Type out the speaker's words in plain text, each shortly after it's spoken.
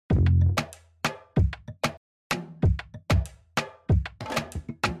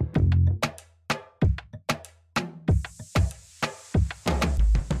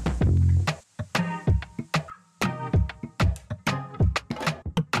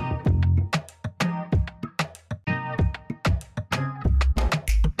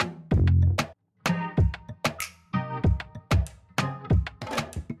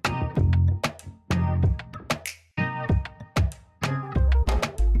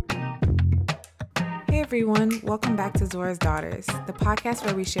Hey everyone, welcome back to Zora's Daughters, the podcast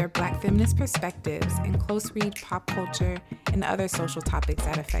where we share Black feminist perspectives and close read pop culture and other social topics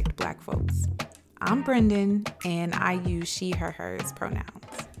that affect Black folks. I'm Brendan, and I use she, her, hers pronouns.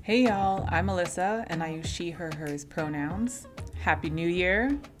 Hey y'all, I'm Alyssa, and I use she, her, hers pronouns. Happy New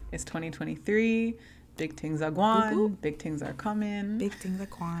Year. It's 2023. Big things are going. Big things are coming. Big things are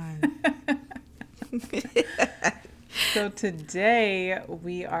going. So today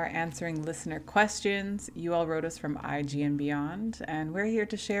we are answering listener questions. You all wrote us from IG and beyond, and we're here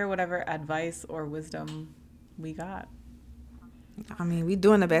to share whatever advice or wisdom we got. I mean, we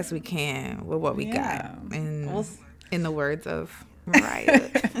doing the best we can with what we got. And in the words of Mariah.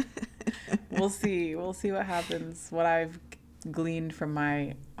 We'll see. We'll see what happens. What I've gleaned from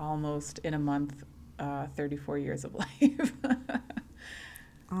my almost in a month 34 years of life.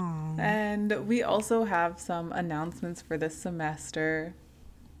 And we also have some announcements for this semester.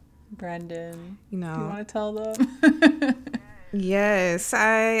 Brendan, do you want to tell them? Yes,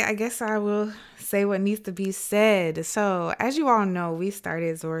 I guess I will say what needs to be said. So, as you all know, we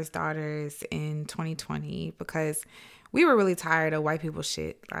started Zora's Daughters in 2020 because we were really tired of white people's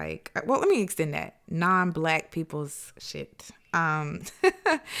shit. Let me extend that. Non-Black people's shit. And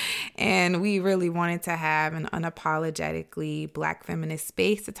we really wanted to have an unapologetically Black feminist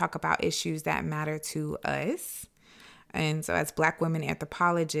space to talk about issues that matter to us. And so as Black women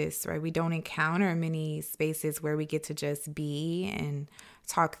anthropologists, right, we don't encounter many spaces where we get to just be and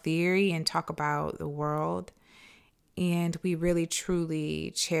talk theory and talk about the world. And we really,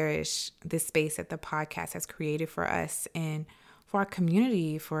 truly cherish this space that the podcast has created for us and for our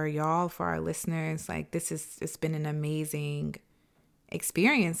community, for y'all, for our listeners. It's been an amazing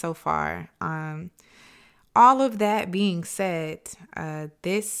experience so far. All of that being said,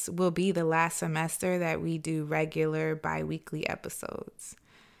 this will be the last semester that we do regular bi-weekly episodes.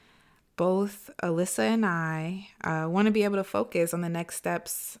 Both Alyssa and I want to be able to focus on the next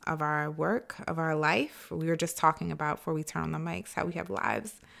steps of our work, of our life. We were just talking about before we turn on the mics how we have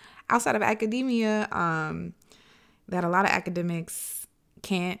lives outside of academia, that a lot of academics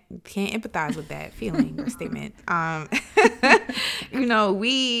can't empathize with that feeling or statement.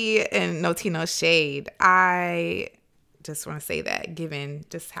 We, and no tea, no shade, I just want to say that given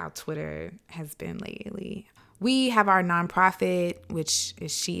just how Twitter has been lately. We have our nonprofit, which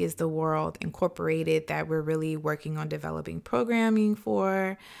is She is the World Incorporated, that we're really working on developing programming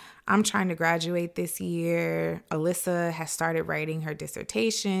for. I'm trying to graduate this year. Alyssa has started writing her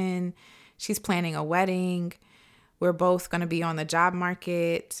dissertation. She's planning a wedding. We're both going to be on the job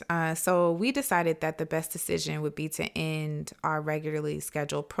market. So we decided that the best decision would be to end our regularly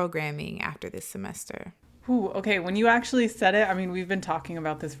scheduled programming after this semester. Ooh, okay, when you actually said it, I mean, we've been talking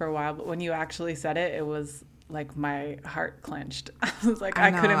about this for a while, but when you actually said it, it was like my heart clenched. I was like,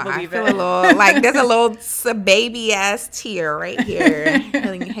 I couldn't believe it. I feel a little, there's a little baby ass tear right here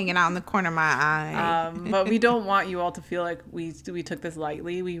hanging out in the corner of my eye. But we don't want you all to feel like we took this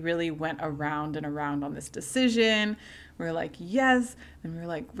lightly. We really went around and around on this decision. We were like, yes. And we were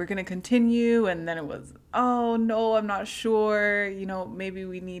like, we're going to continue. And then it was, oh no, I'm not sure. Maybe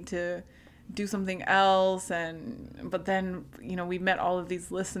we need to do something else. But then, we met all of these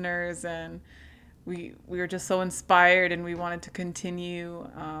listeners and we were just so inspired and we wanted to continue.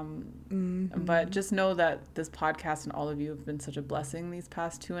 But just know that this podcast and all of you have been such a blessing these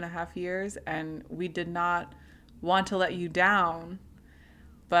past 2.5 years. And we did not want to let you down,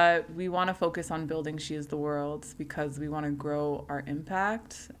 but we want to focus on building She is the World because we want to grow our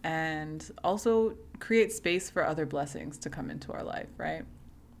impact and also create space for other blessings to come into our life, right?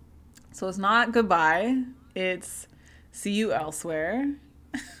 So it's not goodbye. It's see you elsewhere.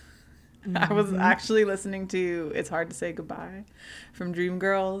 I was actually listening to It's Hard to Say Goodbye from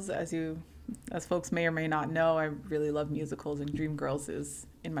Dreamgirls. As folks may or may not know, I really love musicals, and Dreamgirls is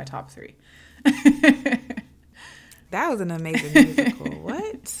in my top 3. That was an amazing musical.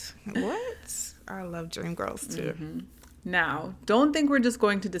 What? I love Dreamgirls too. Mm-hmm. Now, don't think we're just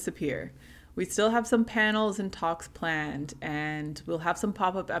going to disappear. We still have some panels and talks planned, and we'll have some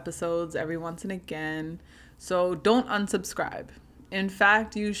pop-up episodes every once and again. So don't unsubscribe. In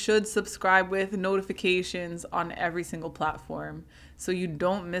fact, you should subscribe with notifications on every single platform so you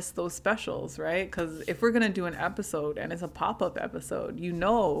don't miss those specials, right? Because if we're going to do an episode and it's a pop-up episode,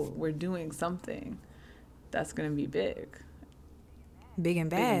 we're doing something that's going to be big. Big and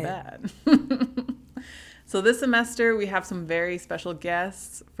bad. So this semester, we have some very special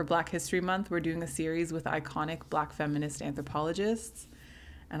guests. For Black History Month, we're doing a series with iconic Black feminist anthropologists.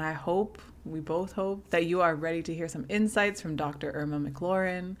 And we both hope that you are ready to hear some insights from Dr. Irma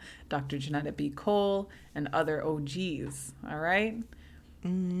McLaurin, Dr. Janetta B. Cole, and other OGs, all right?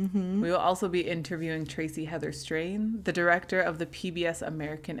 We will also be interviewing Tracy Heather Strain, the director of the PBS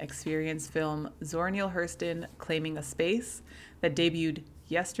American Experience film Zora Neale Hurston, Claiming a Space, that debuted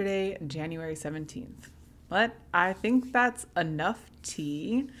yesterday, January 17th. But I think that's enough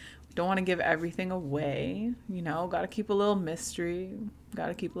tea. We don't want to give everything away. You know, got to keep a little mystery. Got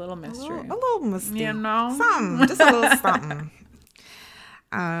to keep a little mystery. A little mystery. You know? Something. Just a little something.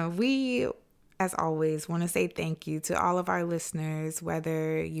 We, as always, want to say thank you to all of our listeners,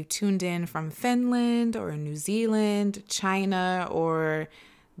 whether you tuned in from Finland or New Zealand, China, or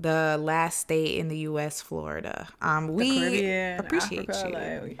the last state in the U.S., Florida. We Caribbean, appreciate Africa, you.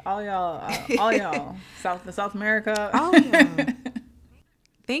 like, all y'all, South America. Oh, yeah.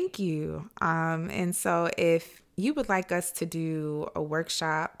 Thank you. And so if you would like us to do a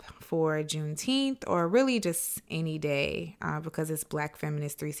workshop for Juneteenth, or really just any day, because it's Black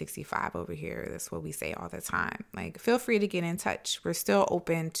Feminist 365 over here, that's what we say all the time. Like, feel free to get in touch. We're still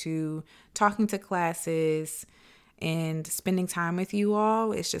open to talking to classes and spending time with you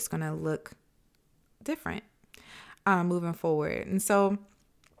all. It's just going to look different moving forward. And so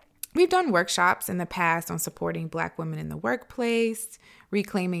we've done workshops in the past on supporting Black women in the workplace,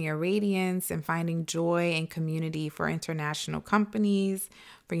 reclaiming your radiance, and finding joy and community for international companies,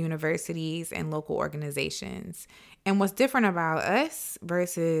 for universities, and local organizations. And what's different about us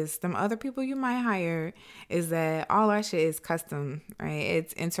versus some other people you might hire is that all our shit is custom, right?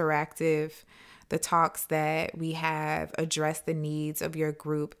 It's interactive. The talks that we have address the needs of your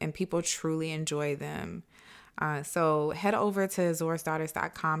group, and people truly enjoy them. So head over to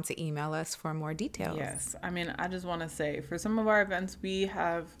zorasdaughters.com to email us for more details. Yes. I mean, I just want to say, for some of our events, we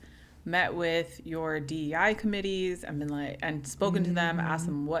have met with your DEI committees and been and spoken to them, asked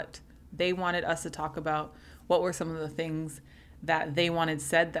them what they wanted us to talk about, what were some of the things that they wanted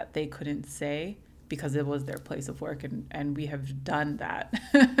said that they couldn't say because it was their place of work, and we have done that.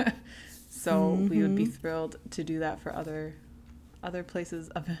 So we would be thrilled to do that for other places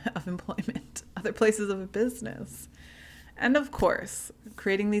of employment, other places of business. And of course,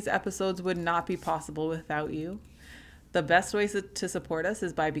 creating these episodes would not be possible without you. The best ways to support us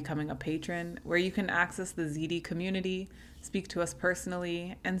is by becoming a patron, where you can access the ZD community, speak to us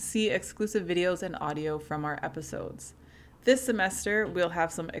personally, and see exclusive videos and audio from our episodes. This semester, we'll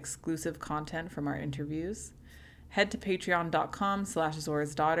have some exclusive content from our interviews. Head to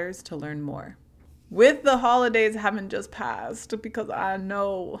patreon.com/ZorasDaughters to learn more. With the holidays having just passed, because I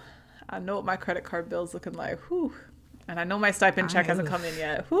know what my credit card bill's looking like. Whew. And I know my stipend check hasn't come in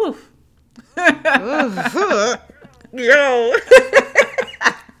yet. Whew. Yo.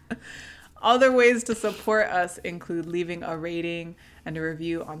 Other ways to support us include leaving a rating and a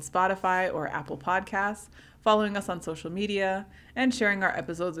review on Spotify or Apple Podcasts, following us on social media, and sharing our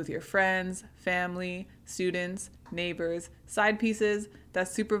episodes with your friends, family, students, neighbors, side pieces, that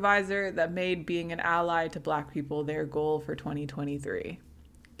supervisor that made being an ally to Black people their goal for 2023.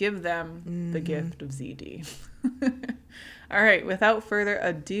 Give them the gift of ZD. All right, without further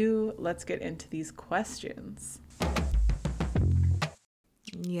ado, let's get into these questions.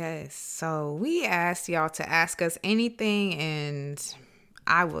 Yes, so we asked y'all to ask us anything, and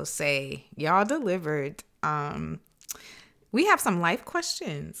I will say y'all delivered. We have some life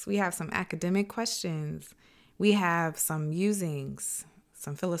questions. We have some academic questions. We have some musings,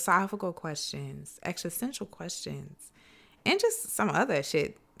 some philosophical questions, existential questions, and just some other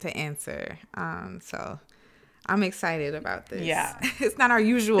shit to answer. So I'm excited about this. Yeah. It's not our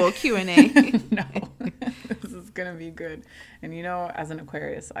usual Q&A. No, this is going to be good. And you know, as an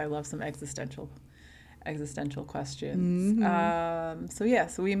Aquarius, I love some existential questions. So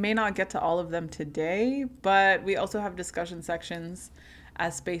we may not get to all of them today, but we also have discussion sections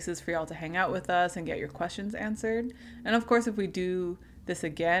as spaces for y'all to hang out with us and get your questions answered. And of course, if we do this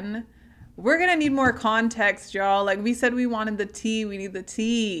again, we're gonna need more context, y'all. Like we said, we wanted the tea. We need the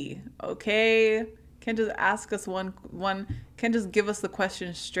tea. Okay, can't just ask us one. Can't just give us the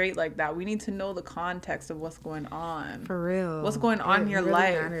question straight like that. We need to know the context of what's going on. For real. What's going on in your really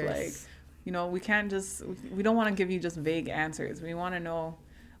life? matters. Like, you know, we don't want to give you just vague answers. We want to know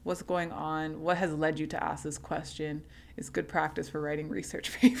what's going on, what has led you to ask this question. It's good practice for writing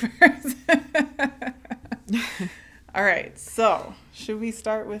research papers. All right, so should we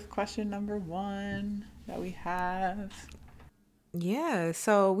start with question number 1 that we have? Yeah,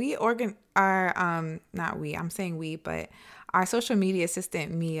 so our social media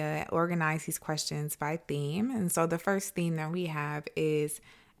assistant, Mia, organized these questions by theme. And so the first theme that we have is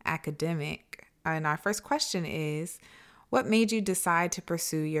academic. And our first question is, what made you decide to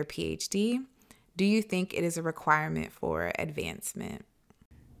pursue your PhD? Do you think it is a requirement for advancement?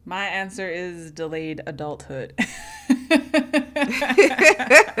 My answer is delayed adulthood.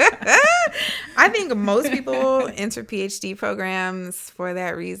 I think most people enter PhD programs for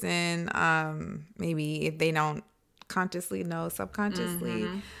that reason. Maybe if they don't consciously know, subconsciously.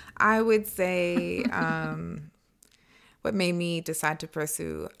 I would say what made me decide to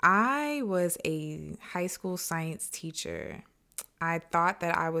pursue. I was a high school science teacher. I thought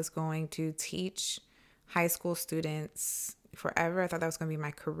that I was going to teach high school students forever. I thought that was going to be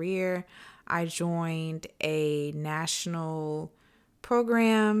my career. I joined a national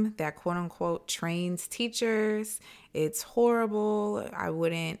program that quote unquote trains teachers. It's horrible. I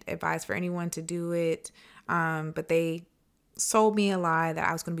wouldn't advise for anyone to do it. But they sold me a lie that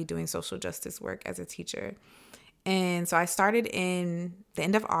I was going to be doing social justice work as a teacher. And so I started in the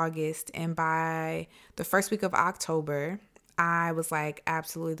end of August, and by the first week of October, I was like,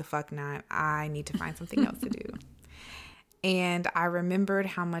 absolutely the fuck not. I need to find something else to do. And I remembered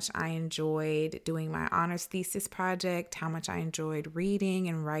how much I enjoyed doing my honors thesis project, how much I enjoyed reading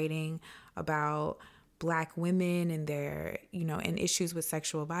and writing about Black women and their, and issues with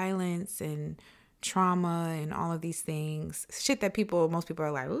sexual violence and trauma and all of these things. Shit that most people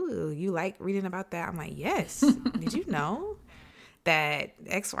are like, ooh, you like reading about that? I'm like, yes. Did you know that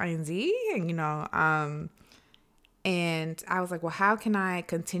X, Y, and Z? And, and I was like, well, how can I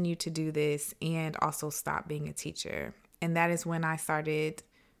continue to do this and also stop being a teacher? And that is when I started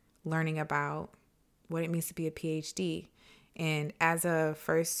learning about what it means to be a PhD. And as a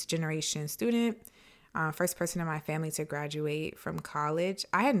first generation student, first person in my family to graduate from college,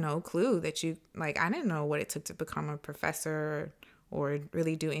 I had no clue that I didn't know what it took to become a professor or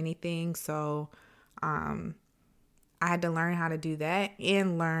really do anything. So I had to learn how to do that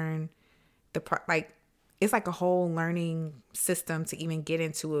and learn it's like a whole learning system to even get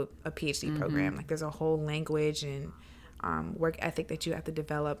into a PhD program. Like there's a whole language and work ethic that you have to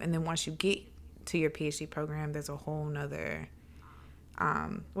develop. And then once you get to your PhD program, there's a whole nother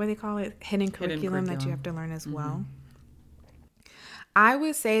what do they call it? Hidden curriculum that you have to learn as well. I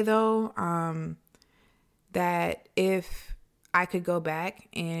would say though, that if I could go back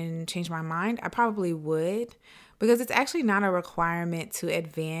and change my mind, I probably would, because it's actually not a requirement to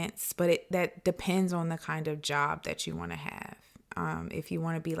advance, but that depends on the kind of job that you want to have. If you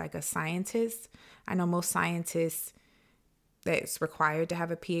want to be like a scientist, I know most scientists that's required to have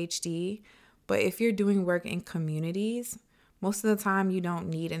a PhD, but if you're doing work in communities, most of the time, you don't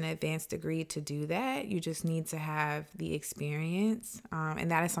need an advanced degree to do that. You just need to have the experience. And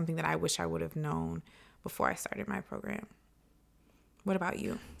that is something that I wish I would have known before I started my program. What about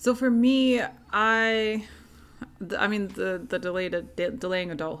you? So for me, the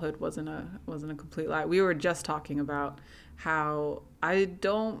delaying adulthood wasn't a complete lie. We were just talking about how I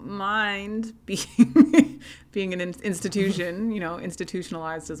don't mind being an institution,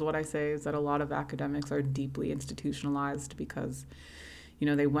 institutionalized is what I say, is that a lot of academics are deeply institutionalized because,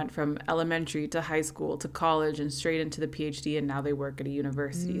 they went from elementary to high school to college and straight into the PhD, and now they work at a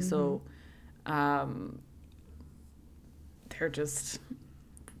university. So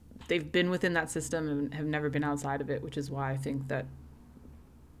they've been within that system and have never been outside of it, which is why I think that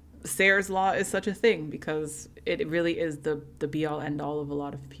Sayre's law is such a thing, because it really is the be-all, end-all of a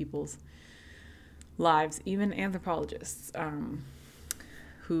lot of people's lives, even anthropologists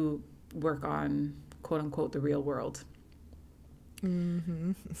who work on, quote-unquote, the real world.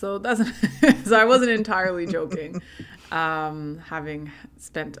 So so I wasn't entirely joking, having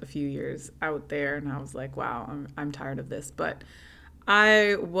spent a few years out there, and I was like, wow, I'm tired of this. But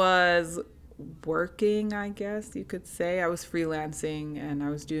I was working, I guess you could say. I was freelancing and I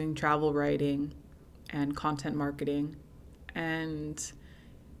was doing travel writing and content marketing. And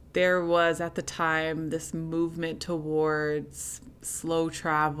there was at the time this movement towards slow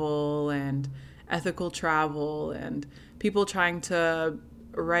travel and ethical travel and people trying to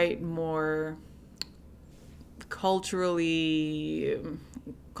write more culturally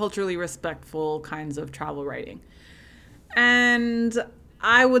respectful kinds of travel writing. And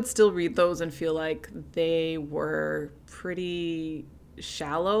I would still read those and feel like they were pretty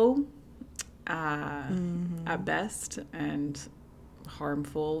shallow at best and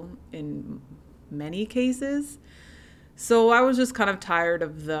harmful in many cases. So I was just kind of tired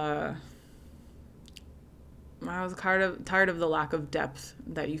of the lack of depth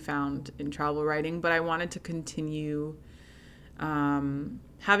that you found in travel writing, but I wanted to continue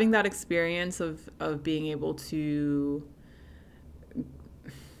having that experience of being able to,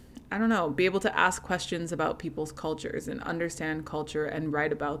 be able to ask questions about people's cultures and understand culture and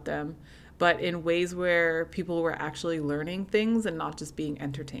write about them, but in ways where people were actually learning things and not just being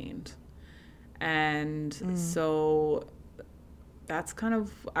entertained. And so that's kind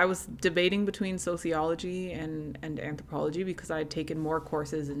of, I was debating between sociology and anthropology because I had taken more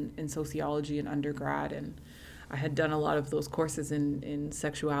courses in sociology in undergrad, and I had done a lot of those courses in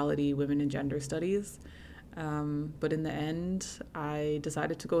sexuality, women and gender studies. But in the end, I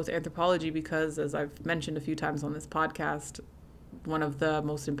decided to go with anthropology because, as I've mentioned a few times on this podcast, one of the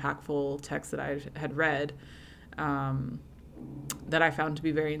most impactful texts that I had read, that I found to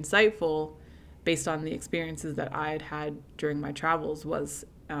be very insightful based on the experiences that I had had during my travels was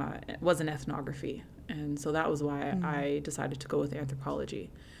an ethnography. And so that was why I decided to go with anthropology.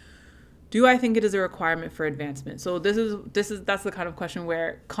 Do I think it is a requirement for advancement? So that's the kind of question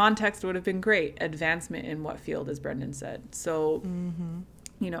where context would have been great. Advancement in what field, as Brendan said. So,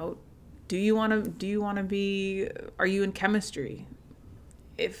 you know, do you want to be, are you in chemistry?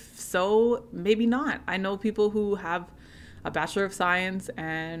 If so, maybe not. I know people who have a Bachelor of Science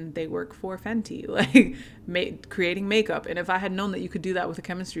and they work for Fenty, like creating makeup. And if I had known that you could do that with a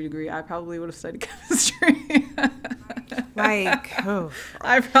chemistry degree, I probably would have studied chemistry.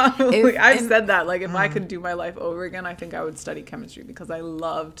 I've said that, like, if I could do my life over again, I think I would study chemistry because I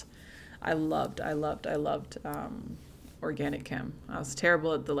loved organic chem. I was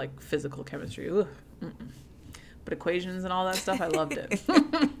terrible at the like physical chemistry. Ugh. But equations and all that stuff, I loved it.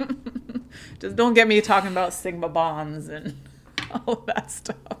 Just don't get me talking about sigma bonds and all that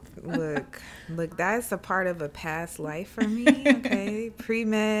stuff. Look, that's a part of a past life for me. Okay,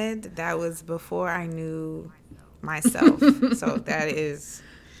 pre-med, that was before I knew myself. So that is.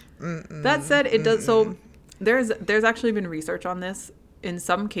 That said, it does. So there's actually been research on this. In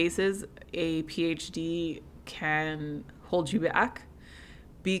some cases, a PhD can hold you back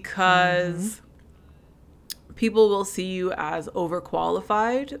because people will see you as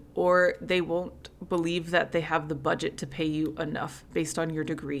overqualified, or they won't believe that they have the budget to pay you enough based on your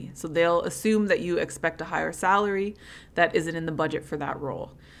degree. So they'll assume that you expect a higher salary that isn't in the budget for that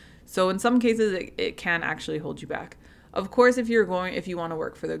role. So in some cases, it can actually hold you back. Of course, if you want to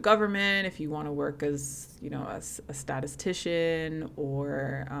work for the government, if you want to work as, you know, as a statistician,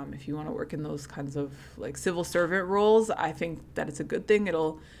 or if you want to work in those kinds of like civil servant roles, I think that it's a good thing.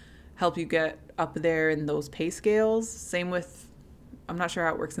 It'll help you get up there in those pay scales. Same with, I'm not sure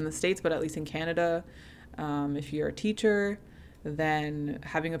how it works in the States, but at least in Canada, if you're a teacher, then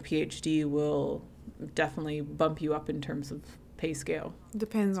having a PhD will definitely bump you up in terms of pay scale.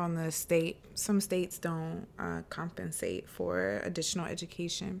 Depends on the state. Some states don't compensate for additional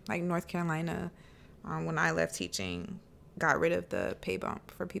education. Like North Carolina, when I left teaching, got rid of the pay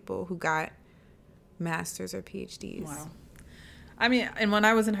bump for people who got masters or PhDs. Wow. I mean, and when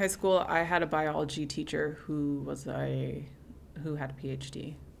I was in high school, I had a biology teacher who had a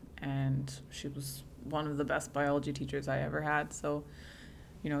PhD, and she was one of the best biology teachers I ever had. So,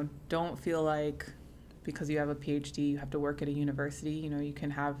 you know, don't feel like because you have a PhD, you have to work at a university. You know, you can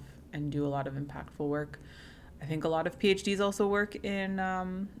have and do a lot of impactful work. I think a lot of PhDs also work in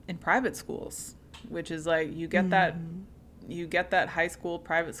private schools, which is like you get that high school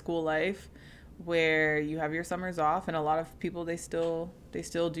private school life where you have your summers off, and a lot of people they still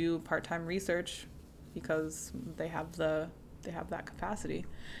do part-time research because they have that capacity,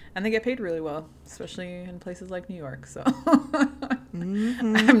 and they get paid really well, especially in places like New York. So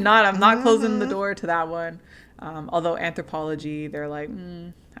I'm not closing the door to that one. Although anthropology, they're like,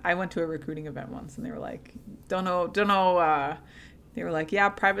 I went to a recruiting event once and they were like, don't know. They were like, yeah,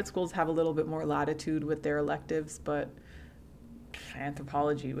 private schools have a little bit more latitude with their electives, but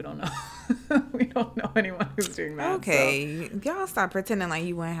anthropology, we don't know. We don't know anyone who's doing that. Okay, so. Y'all stop pretending like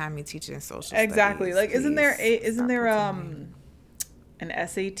you wouldn't have me teaching social exactly. studies. Like, isn't there an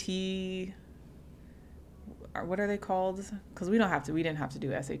SAT? Or what are they called? Because we didn't have to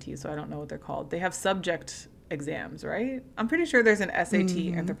do SAT, so I don't know what they're called. They have subject exams, right? I'm pretty sure there's an SAT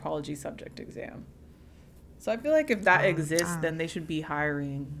anthropology subject exam. So I feel like if that exists, then they should be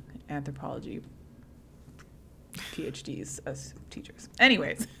hiring anthropology PhDs as teachers.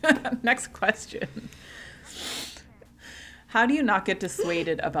 Anyways, next question. How do you not get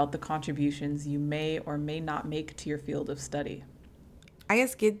dissuaded about the contributions you may or may not make to your field of study? I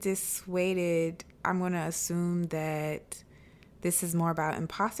guess get dissuaded, I'm going to assume that this is more about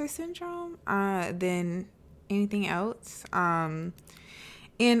imposter syndrome than anything else. And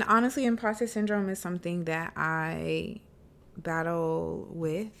honestly, imposter syndrome is something that I battle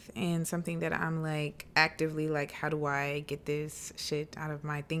with, and something that I'm like actively like, how do I get this shit out of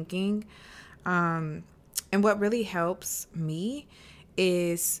my thinking? And what really helps me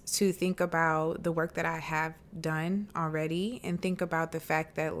is to think about the work that I have done already, and think about the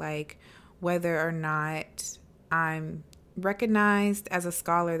fact that like whether or not I'm recognized as a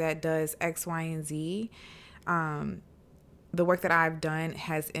scholar that does X, Y, and Z, the work that I've done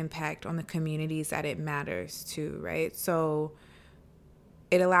has impact on the communities that it matters to, right? So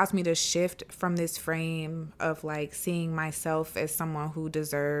it allows me to shift from this frame of like seeing myself as someone who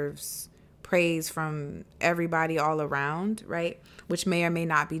deserves praise from everybody all around, right? Which may or may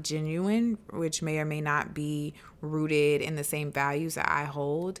not be genuine, which may or may not be rooted in the same values that I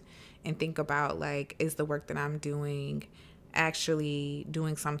hold, and think about like, is the work that I'm doing actually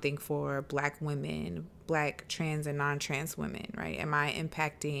doing something for Black women, Black trans and non-trans women, right? Am I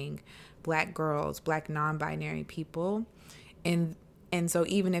impacting Black girls, Black non-binary people? And so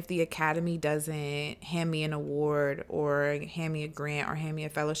even if the Academy doesn't hand me an award or hand me a grant or hand me a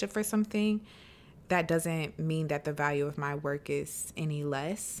fellowship for something, that doesn't mean that the value of my work is any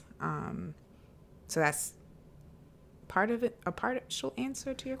less. So that's part of it, a partial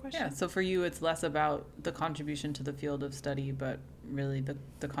answer to your question. Yeah, so for you, it's less about the contribution to the field of study, but really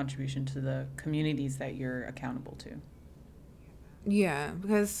the contribution to the communities that you're accountable to. Yeah,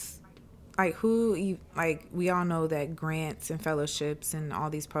 because like we all know that grants and fellowships and all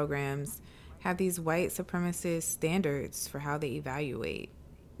these programs have these white supremacist standards for how they evaluate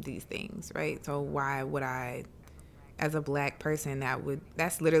these things, right? So why would I, as a Black person,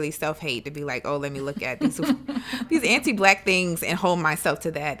 that's literally self-hate to be like, oh, let me look at these these anti-Black things and hold myself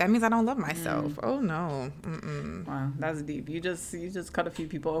to that. That means I don't love myself. Oh no. Mm-mm. Wow, that's deep. You just cut a few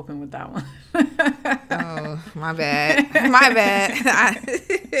people open with that one. Oh, my bad. My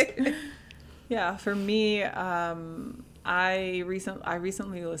bad. Yeah, for me, I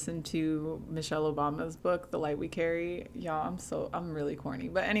recently listened to Michelle Obama's book, The Light We Carry. Y'all, I'm really corny.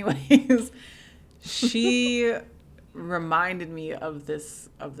 But anyways, she reminded me of this,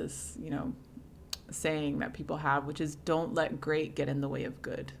 saying that people have, which is don't let great get in the way of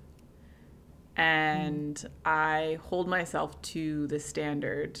good. And I hold myself to the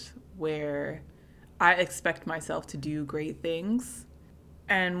standard where I expect myself to do great things.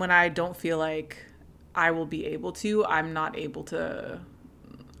 And when I don't feel like I will be able to, I'm not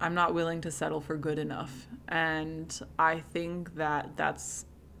willing to settle for good enough. And I think that that's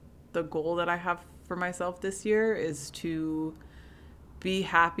the goal that I have for myself this year, is to be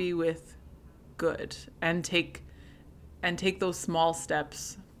happy with good and take those small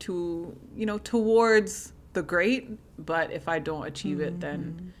steps to, towards the great. But if I don't achieve it,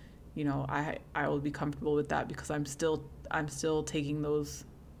 then, I will be comfortable with that, because I'm still taking those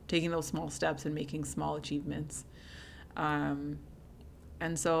small steps and making small achievements. And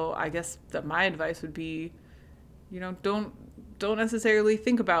so I guess that my advice would be, don't necessarily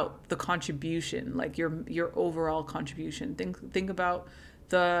think about the contribution, like your overall contribution. Think about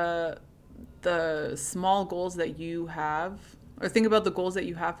the small goals that you have, or think about the goals that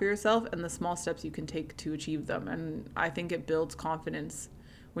you have for yourself and the small steps you can take to achieve them. And I think it builds confidence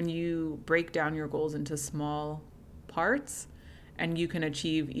when you break down your goals into small parts and you can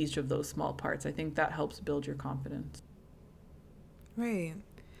achieve each of those small parts. I think that helps build your confidence. Right.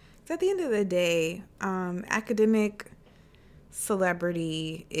 So at the end of the day, academic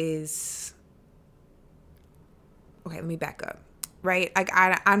celebrity is... Okay, let me back up. Right?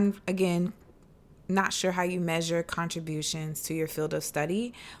 I'm, again, not sure how you measure contributions to your field of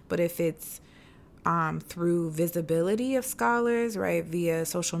study, but if it's through visibility of scholars, right, via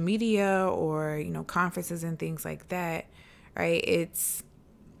social media or, conferences and things like that, right,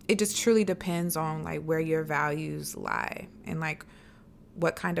 it just truly depends on like where your values lie and like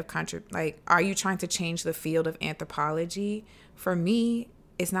what kind of are you trying to change the field of anthropology? For me,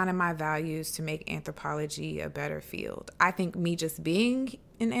 it's not in my values to make anthropology a better field. I think me just being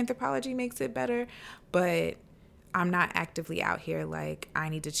in anthropology makes it better, but I'm not actively out here like I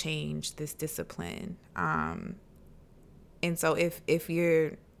need to change this discipline. And so if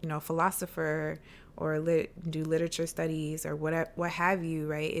you're, philosopher or do literature studies or what have you,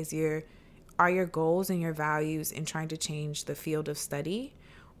 right, are your goals and your values in trying to change the field of study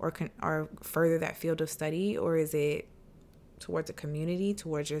or further that field of study, or is it towards a community,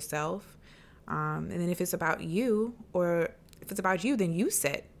 towards yourself? And then if it's about you, then you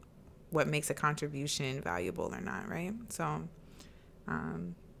set what makes a contribution valuable or not, right? So,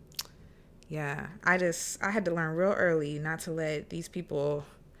 yeah, I had to learn real early not to let these people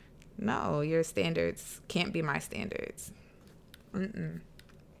know your standards can't be my standards.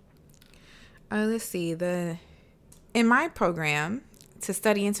 Let's see. In my program, to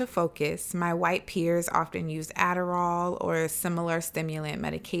study and to focus, my white peers often use Adderall or similar stimulant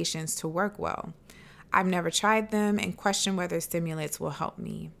medications to work well. I've never tried them and question whether stimulants will help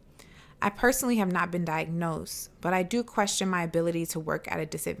me. I personally have not been diagnosed, but I do question my ability to work at a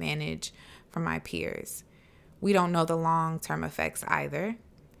disadvantage from my peers. We don't know the long-term effects either.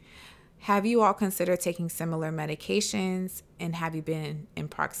 Have you all considered taking similar medications, and have you been in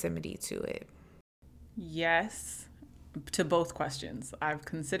proximity to it? Yes, to both questions. I've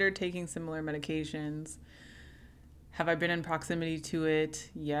considered taking similar medications. Have I been in proximity to it?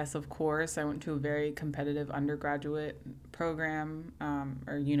 Yes, of course. I went to a very competitive undergraduate program,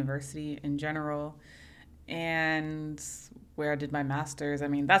 or university in general, and where I did my master's. I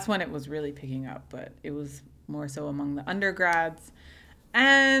mean, that's when it was really picking up, but it was more so among the undergrads.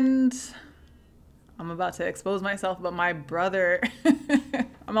 And I'm about to expose myself, but my brother,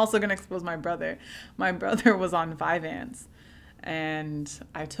 I'm also going to expose my brother. My brother was on Vyvanse, and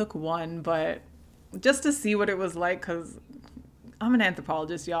I took one, but just to see what it was like, because I'm an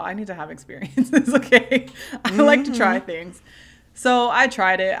anthropologist, y'all. I need to have experiences, okay? I like to try things. So I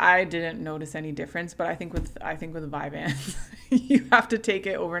tried it. I didn't notice any difference, but I think with Vyvanse, you have to take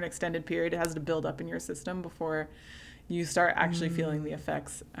it over an extended period. It has to build up in your system before you start actually feeling the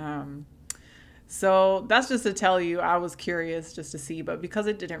effects. So that's just to tell you, I was curious just to see, but because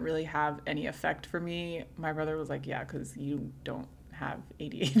it didn't really have any effect for me, my brother was like, yeah, because you don't have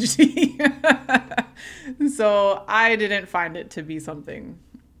ADHD. So I didn't find it to be something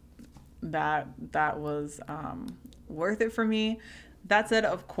that was worth it for me. That said,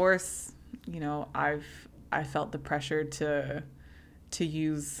 of course, I felt the pressure to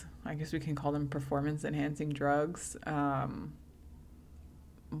use, I guess we can call them performance enhancing drugs.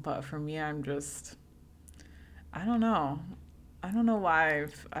 But for me, I don't know. I don't know why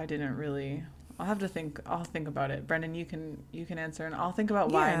I didn't really. I'll think about it. Brendan, you can answer, and I'll think about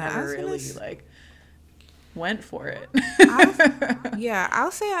why I never really went for it.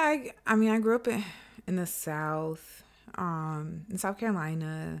 I'll say I grew up in the South, in South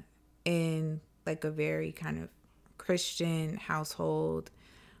Carolina, in like a very kind of Christian household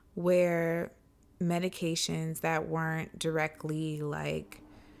where medications that weren't directly like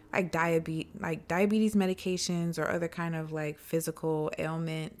diabetes medications or other kind of like physical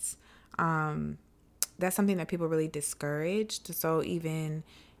ailments, that's something that people really discouraged. So even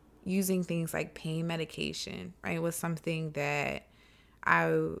using things like pain medication, right, was something that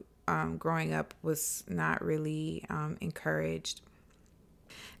I, growing up, was not really encouraged.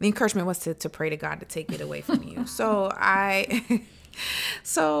 The encouragement was to pray to God to take it away from you. I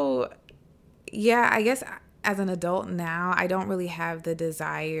guess as an adult now, I don't really have the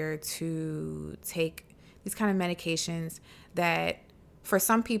desire to take these kind of medications that for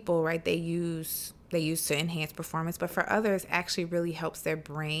some people, right, they use to enhance performance, but for others actually really helps their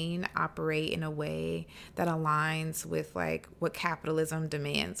brain operate in a way that aligns with like what capitalism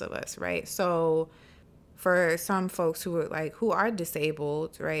demands of us, right? So for some folks who are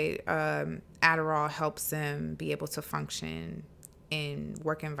disabled, right, Adderall helps them be able to function in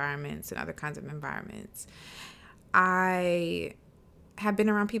work environments and other kinds of environments. I have been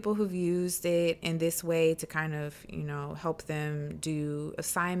around people who've used it in this way to kind of, help them do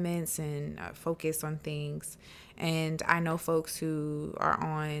assignments and focus on things. And I know folks who are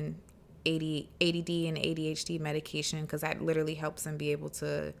on ADD and ADHD medication because that literally helps them be able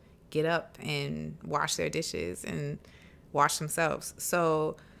to get up and wash their dishes and wash themselves.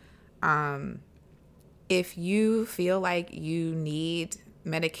 So, if you feel like you need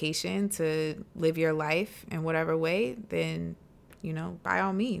medication to live your life in whatever way, then, by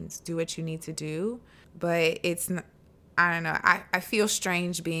all means, do what you need to do. But it's not, I don't know. I feel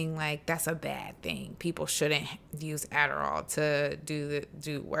strange being like, that's a bad thing. People shouldn't use Adderall to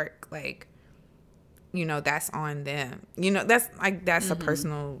do work. Like, that's on them. That's a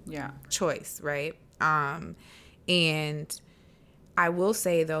personal choice, right? And I will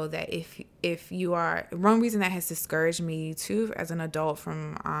say, though, that if you are, one reason that has discouraged me, too, as an adult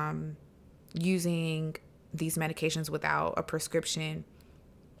from using these medications without a prescription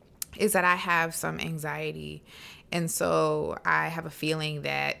is that I have some anxiety. And so I have a feeling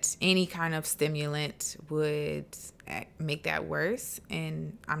that any kind of stimulant would make that worse.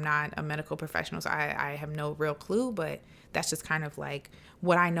 And I'm not a medical professional, so I have no real clue, but that's just kind of like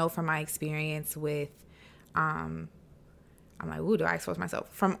what I know from my experience with I'm like, ooh, do I expose myself?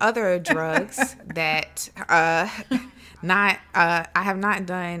 From other drugs that I have not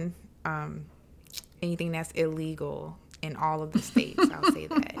done anything that's illegal in all of the states. I'll say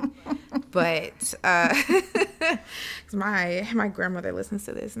that. But my grandmother listens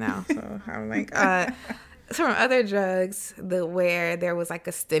to this now, so I'm like, from other drugs where there was like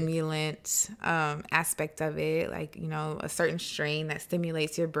a stimulant aspect of it, like, a certain strain that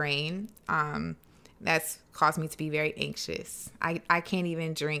stimulates your brain. That's caused me to be very anxious. I can't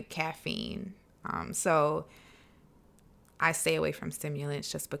even drink caffeine. So I stay away from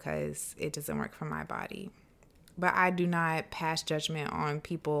stimulants just because it doesn't work for my body. But I do not pass judgment on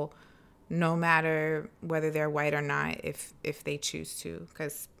people no matter whether they're white or not, if they choose to,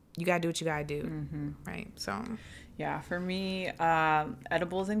 because you gotta do what you gotta do, right? So Yeah, for me,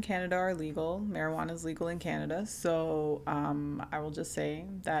 edibles in Canada are legal. Marijuana is legal in Canada. So I will just say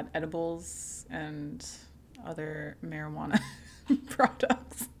that edibles and other marijuana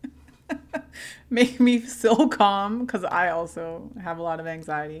products make me so calm because I also have a lot of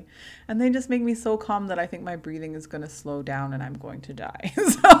anxiety. And they just make me so calm that I think my breathing is going to slow down and I'm going to die.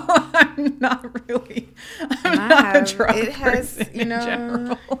 So I'm not really, I'm not a drug person in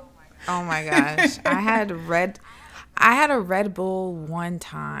general. Oh my gosh. I had a Red Bull one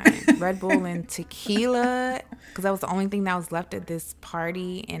time. Red Bull and tequila, because that was the only thing that was left at this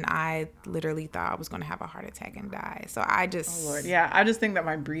party, and I literally thought I was going to have a heart attack and die. So I just... Oh Lord, yeah. I just think that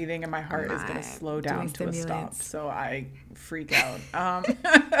my breathing and my heart is going to slow down to a stop. So I freak out.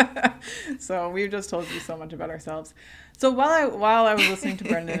 So we've just told you so much about ourselves. So while I was listening to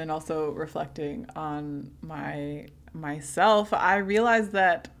Brendan and also reflecting on myself, I realized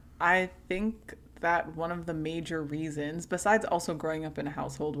that I think that one of the major reasons, besides also growing up in a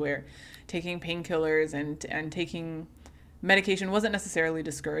household where taking painkillers and taking medication wasn't necessarily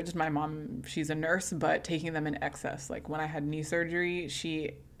discouraged. My mom, she's a nurse, but taking them in excess. Like when I had knee surgery,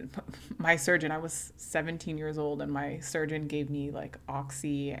 my surgeon, I was 17 years old, and my surgeon gave me like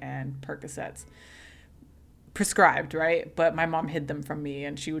Oxy and Percocets prescribed, right? But my mom hid them from me,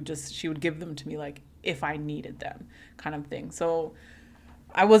 and she would give them to me like if I needed them, kind of thing. So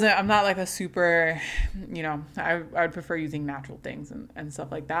I'm not like a super, I would prefer using natural things and stuff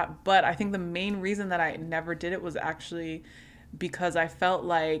like that. But I think the main reason that I never did it was actually because I felt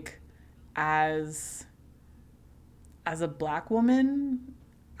like as a Black woman,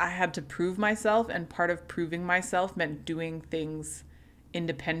 I had to prove myself. And part of proving myself meant doing things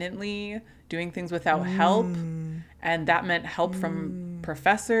independently, doing things without help. And that meant help from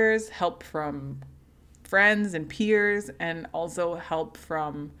professors, help from friends and peers, and also help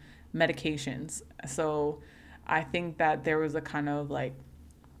from medications. So I think that there was a kind of like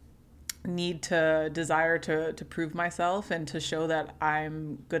desire to prove myself and to show that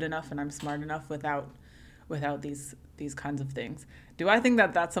I'm good enough and I'm smart enough without these kinds of things. Do I think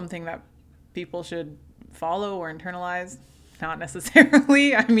that that's something that people should follow or internalize? Not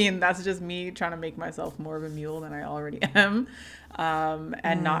necessarily. I mean, that's just me trying to make myself more of a mule than I already am,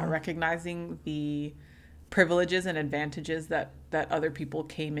 and not recognizing the privileges and advantages that other people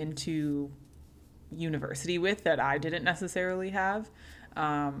came into university with that I didn't necessarily have.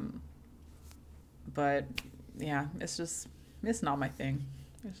 But yeah, it's not my thing.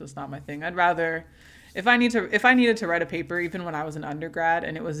 It's just not my thing. I'd rather, if I needed to write a paper, even when I was an undergrad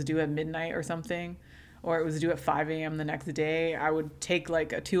and it was due at midnight or something, or it was due at 5 a.m. the next day, I would take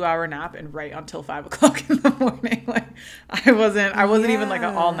like a 2-hour nap and write until 5 o'clock in the morning. Like I wasn't even like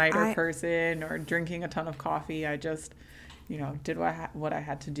an all-nighter person or drinking a ton of coffee. I just, did what I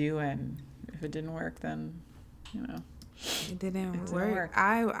had to do. And if it didn't work, then, it didn't work.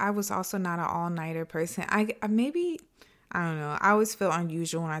 I was also not an all-nighter person. I don't know. I always feel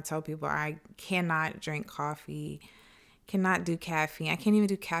unusual when I tell people I cannot drink coffee, cannot do caffeine. I can't even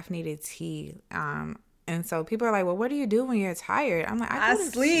do caffeinated tea. And so people are like, well, what do you do when you're tired? I'm like, I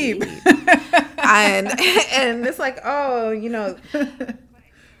sleep. and it's like, oh,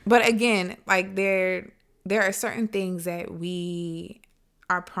 but again, like there are certain things that we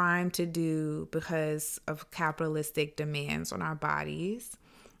are primed to do because of capitalistic demands on our bodies,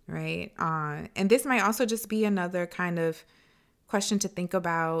 right? And this might also just be another kind of question to think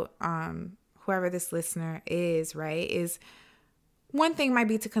about, whoever this listener is, right? Is one thing might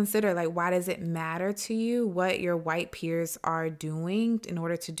be to consider, like, why does it matter to you what your white peers are doing in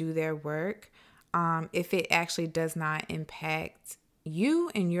order to do their work, if it actually does not impact you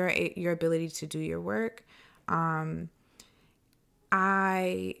and your ability to do your work? I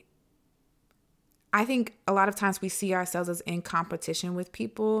think a lot of times we see ourselves as in competition with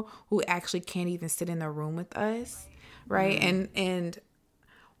people who actually can't even sit in the room with us, right? And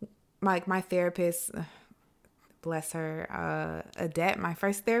like my therapist, bless her, Adette, my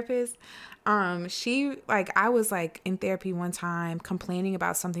first therapist, she, like, I was like in therapy one time complaining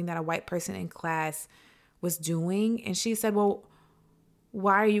about something that a white person in class was doing. And she said, well,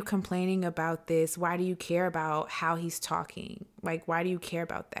 why are you complaining about this? Why do you care about how he's talking? Like, why do you care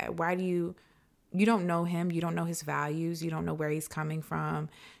about that? You don't know him. You don't know his values. You don't know where he's coming from.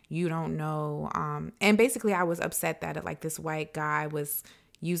 You don't know. And basically I was upset that like this white guy was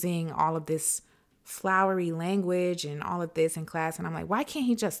using all of this flowery language and all of this in class. And I'm like, why can't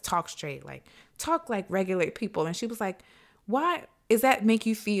he just talk straight? Like talk like regular people. And she was like, why is that make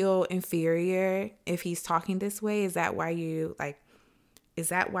you feel inferior if he's talking this way? Is that why you like, is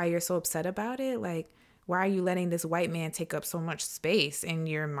that why you're so upset about it? Like, why are you letting this white man take up so much space in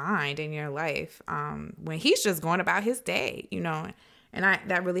your mind, in your life, when he's just going about his day, you know? And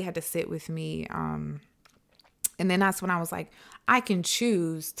that really had to sit with me. And then that's when I was like, I can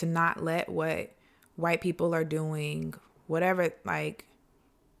choose to not let what white people are doing, whatever, like,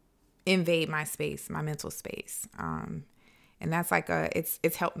 invade my space, my mental space. And that's like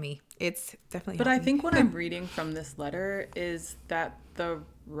it's helped me. It's definitely But helped I think me. what I'm reading from this letter is that the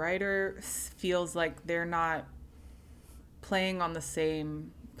writer feels like they're not playing on the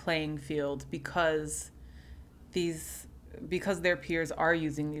same playing field because their peers are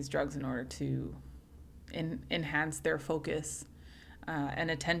using these drugs in order to enhance their focus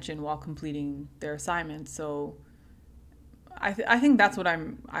and attention while completing their assignments. So I think that's what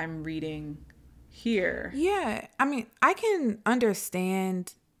I'm reading here. Yeah, I mean, I can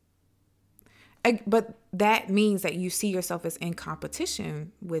understand, but that means that you see yourself as in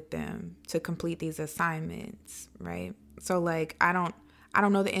competition with them to complete these assignments, right? So like, I don't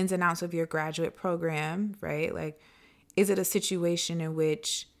know the ins and outs of your graduate program, right? Like, is it a situation in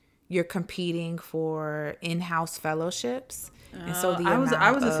which you're competing for in-house fellowships? And so I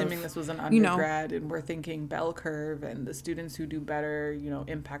was assuming this was an undergrad, and we're thinking bell curve, and the students who do better,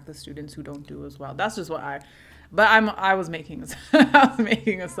 impact the students who don't do as well. That's just what I was making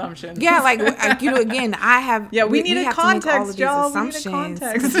assumptions. Yeah, like again, I have. Yeah, we needed context, y'all. Assumptions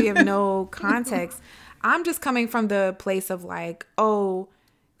because we have no context. I'm just coming from the place of like, oh,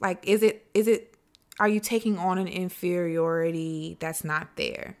 like is it? Are you taking on an inferiority that's not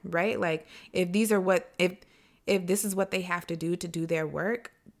there, right? Like if this is what they have to do their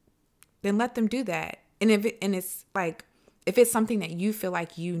work, then let them do that. And if it's something that you feel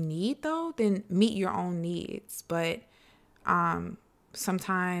like you need though, then meet your own needs. But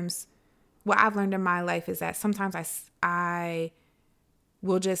sometimes what I've learned in my life is that sometimes I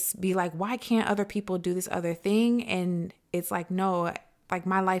will just be like, why can't other people do this other thing? And it's like, no, like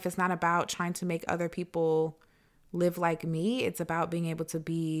my life is not about trying to make other people live like me. It's about being able to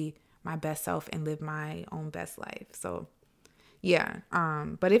be my best self and live my own best life. So yeah.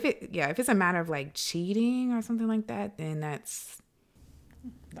 But if it's a matter of like cheating or something like that, then that's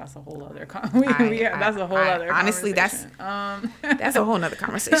a whole other that's a whole other honestly conversation. That's a whole nother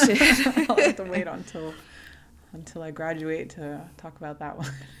conversation. I'll have to wait until I graduate to talk about that one.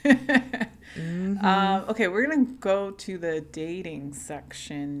 Mm-hmm. Okay, we're gonna go to the dating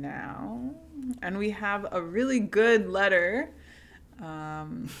section now, and we have a really good letter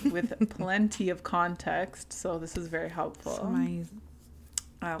with plenty of context, so this is very helpful. So nice.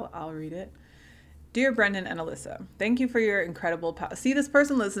 I'll read it. Dear Brendan and Alyssa, thank you for your incredible see, this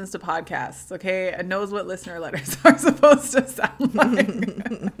person listens to podcasts, okay, and knows what listener letters are supposed to sound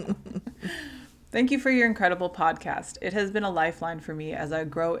like. Thank you for your incredible podcast. It has been a lifeline for me as I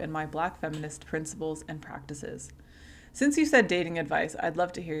grow in my Black feminist principles and practices. Since you said dating advice, I'd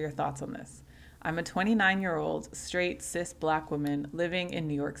love to hear your thoughts on this. I'm a 29-year-old, straight, cis Black woman living in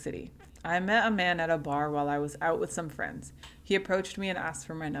New York City. I met a man at a bar while I was out with some friends. He approached me and asked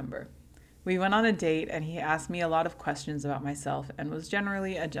for my number. We went on a date and he asked me a lot of questions about myself and was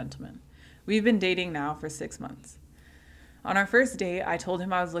generally a gentleman. We've been dating now for 6 months. On our first date, I told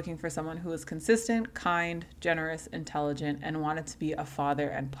him I was looking for someone who was consistent, kind, generous, intelligent, and wanted to be a father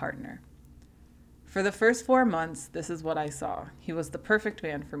and partner. For the first 4 months, this is what I saw. He was the perfect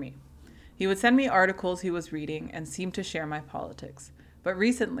man for me. He would send me articles he was reading and seemed to share my politics. But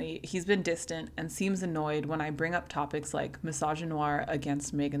recently, he's been distant and seems annoyed when I bring up topics like misogynoir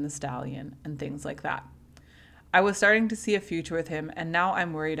against Megan Thee Stallion and things like that. I was starting to see a future with him, and now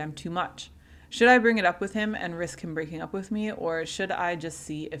I'm worried I'm too much. Should I bring it up with him and risk him breaking up with me, or should I just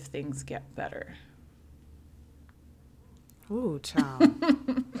see if things get better? Ooh, child.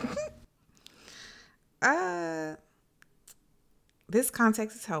 This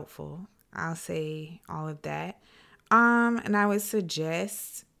context is helpful. I'll say all of that. And I would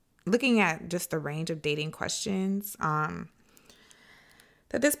suggest looking at just the range of dating questions, that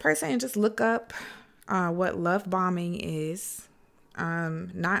this person just look up what love bombing is.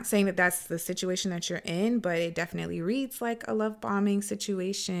 Not saying that that's the situation that you're in, but it definitely reads like a love bombing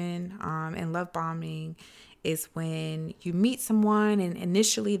situation. And love bombing is when you meet someone and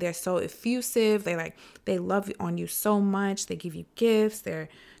initially they're so effusive. They love on you so much. They give you gifts. They're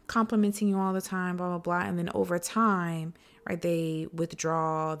complimenting you all the time, blah, blah, blah. And then over time, right, they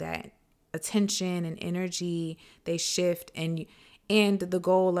withdraw that attention and energy. They shift, and the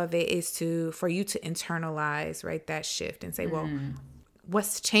goal of it is for you to internalize, right, that shift and say, well,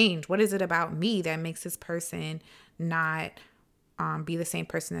 what's changed? What is it about me that makes this person not be the same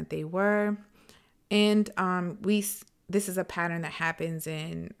person that they were? And this is a pattern that happens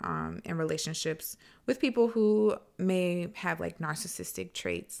in relationships with people who may have like narcissistic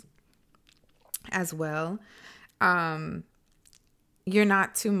traits as well. You're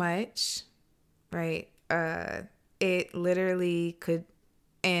not too much, right? It literally could,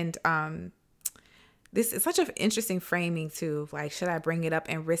 and this is such an interesting framing too. Like, should I bring it up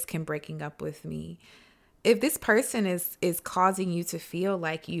and risk him breaking up with me? If this person is causing you to feel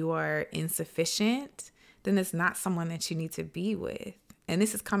like you are insufficient, then it's not someone that you need to be with. And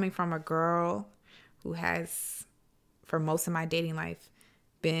this is coming from a girl who has, for most of my dating life,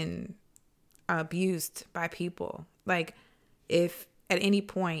 been abused by people. Like, if at any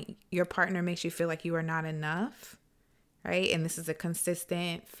point your partner makes you feel like you are not enough, right, and this is a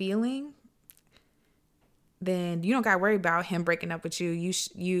consistent feeling, then you don't got to worry about him breaking up with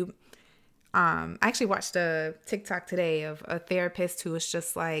you. I actually watched a TikTok today of a therapist who was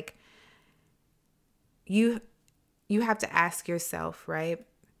just like, you have to ask yourself, right?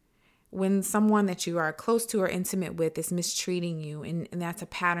 When someone that you are close to or intimate with is mistreating you, and that's a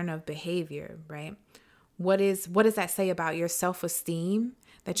pattern of behavior, right? What does that say about your self-esteem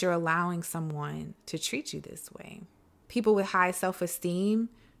that you're allowing someone to treat you this way? People with high self-esteem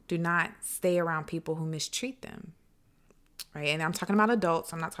do not stay around people who mistreat them, right? And I'm talking about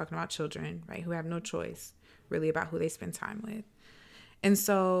adults. I'm not talking about children, right? Who have no choice really about who they spend time with. And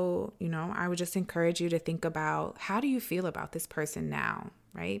so, I would just encourage you to think about, how do you feel about this person now,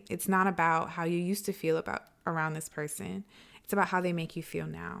 right? It's not about how you used to feel around this person. It's about how they make you feel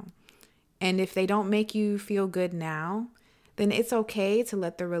now. And if they don't make you feel good now, then it's okay to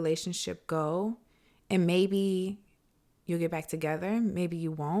let the relationship go. And maybe you'll get back together. Maybe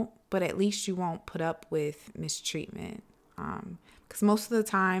you won't, but at least you won't put up with mistreatment. Because most of the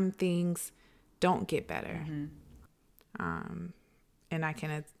time things don't get better. Mm-hmm. And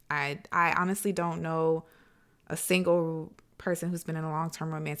I honestly don't know a single person who's been in a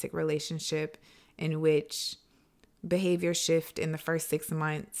long-term romantic relationship in which behavior shift in the first 6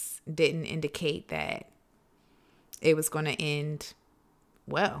 months didn't indicate that it was going to end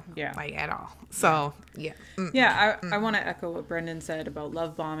well, like at all. So, yeah. Mm-hmm. Yeah, I want to echo what Brendan said about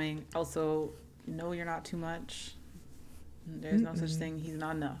love bombing. Also, know you're not too much. There's no such thing. He's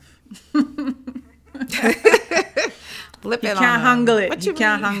not enough. Flip you it can't on handle it. You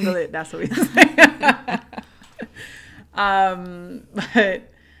can't handle it. That's what we say. But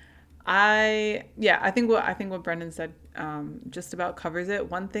I think what Brendan said just about covers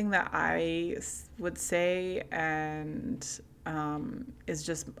it. One thing that I would say, and is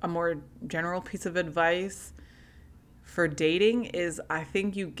just a more general piece of advice for dating, is I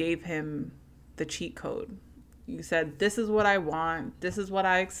think you gave him the cheat code. You said, this is what I want. This is what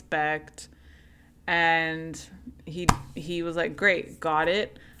I expect. And he was like, great, got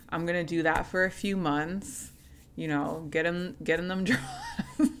it. I'm going to do that for a few months, getting them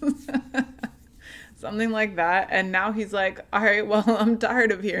drugs, something like that. And now he's like, all right, well, I'm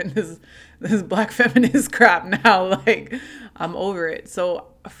tired of hearing this black feminist crap now. Like, I'm over it. So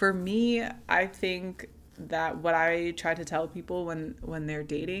for me, I think that what I try to tell people when they're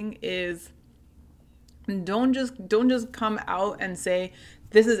dating is, don't just come out and say,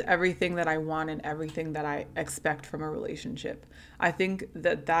 this is everything that I want and everything that I expect from a relationship. I think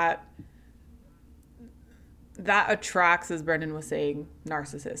that attracts, as Brendan was saying,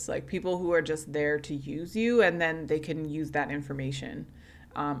 narcissists, like people who are just there to use you, and then they can use that information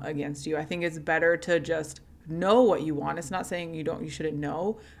against you. I think it's better to just know what you want. It's not saying you shouldn't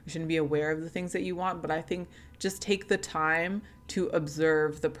know, you shouldn't be aware of the things that you want, but I think just take the time to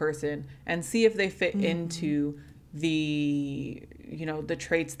observe the person and see if they fit into the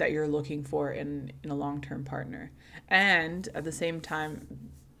traits that you're looking for in a long-term partner. And at the same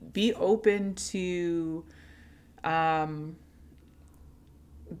time, be open to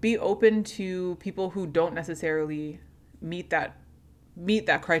people who don't necessarily meet that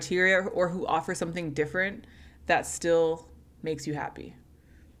criteria, or who offer something different that still makes you happy.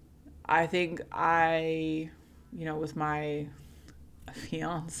 I think with my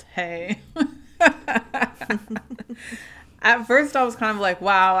fiance, at first I was kind of like,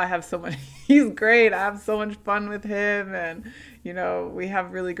 wow, he's great. I have so much fun with him, and, we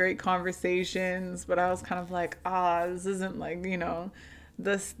have really great conversations, but I was kind of like, this isn't like,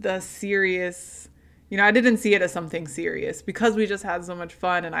 the serious, I didn't see it as something serious, because we just had so much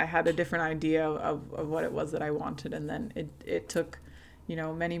fun, and I had a different idea of what it was that I wanted. And then it took,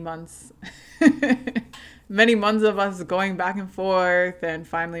 many months of us going back and forth. And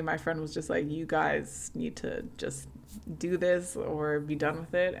finally my friend was just like, you guys need to just do this or be done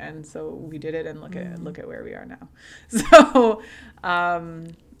with it. And so we did it, and look at where we are now. So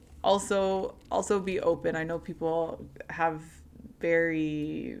also be open. I know people have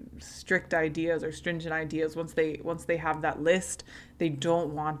very strict ideas or stringent ideas. Once they have that list, they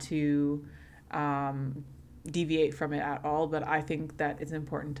don't want to deviate from it at all. But I think that it's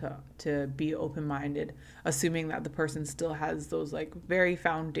important to be open minded, assuming that the person still has those like very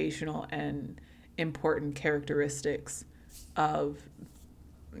foundational and important characteristics of,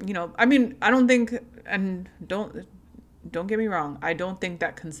 I mean, I don't think, and don't get me wrong, I don't think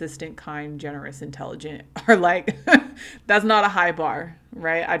that consistent, kind, generous, intelligent are like, that's not a high bar,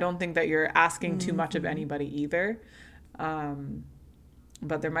 right? I don't think that you're asking too much of anybody either.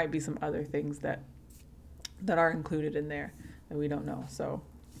 But there might be some other things that are included in there that we don't know. So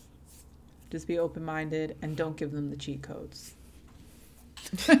just be open-minded and don't give them the cheat codes.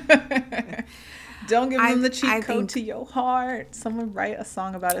 Don't give them the cheat code to your heart. Someone write a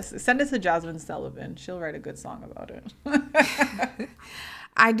song about it. Send it to Jasmine Sullivan. She'll write a good song about it.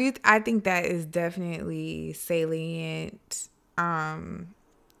 I think that is definitely salient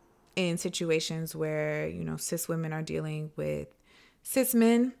in situations where, cis women are dealing with cis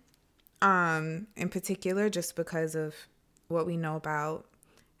men in particular, just because of what we know about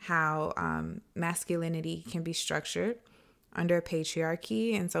how masculinity can be structured under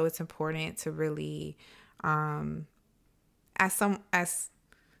patriarchy. And so it's important to really, as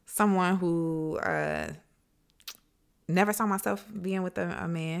someone who never saw myself being with a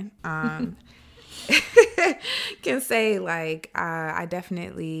man, can say like I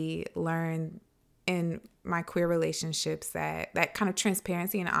definitely learned in my queer relationships that kind of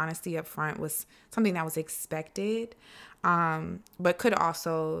transparency and honesty up front was something that was expected, but could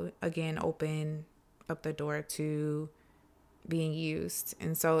also again open up the door to being used.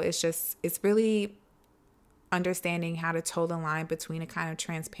 And so it's really understanding how to toe the line between a kind of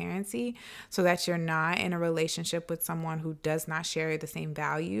transparency so that you're not in a relationship with someone who does not share the same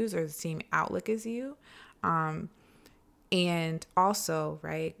values or the same outlook as you. And also,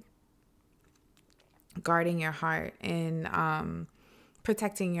 right, guarding your heart and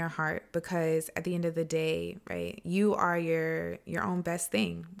protecting your heart, because at the end of the day, right, you are your own best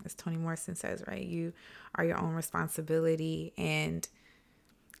thing, as Toni Morrison says, right? You are your own responsibility. And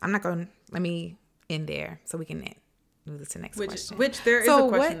let me end there so we can move to the next question. Which there is a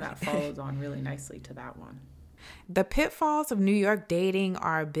question that follows on really nicely to that one. The pitfalls of New York dating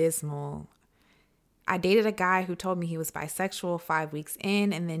are abysmal. I dated a guy who told me he was bisexual 5 weeks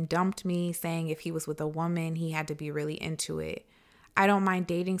in and then dumped me, saying if he was with a woman, he had to be really into it. I don't mind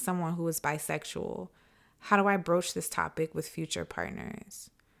dating someone who is bisexual. How do I broach this topic with future partners?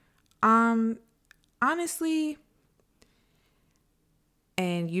 Honestly,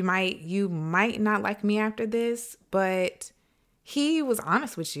 and you might not like me after this, but he was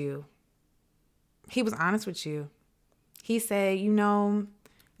honest with you. He said,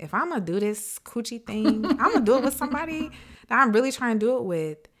 if I'm going to do this coochie thing, I'm going to do it with somebody that I'm really trying to do it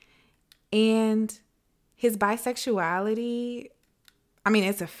with. And his bisexuality, I mean,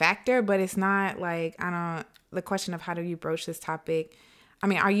 it's a factor, but it's not like, the question of how do you broach this topic? I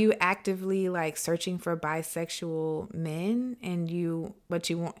mean, are you actively like searching for bisexual men but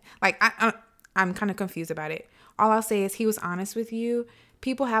you want, like, I'm kind of confused about it. All I'll say is he was honest with you.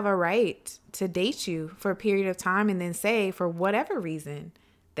 People have a right to date you for a period of time and then say for whatever reason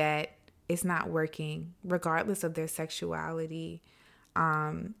that it's not working, regardless of their sexuality.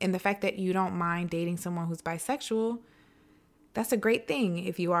 And the fact that you don't mind dating someone who's bisexual, that's a great thing.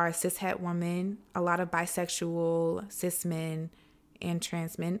 If you are a cishet woman, a lot of bisexual cis men and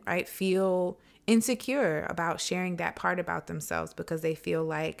trans men, right, feel insecure about sharing that part about themselves because they feel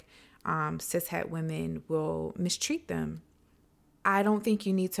like cishet women will mistreat them. I don't think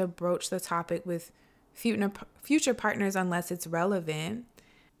you need to broach the topic with future partners unless it's relevant.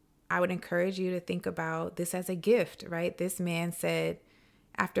 I would encourage you to think about this as a gift, right? This man said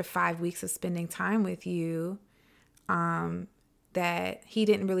after 5 weeks of spending time with you, that he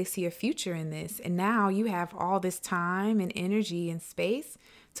didn't really see a future in this. And now you have all this time and energy and space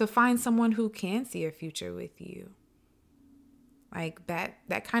to find someone who can see a future with you. Like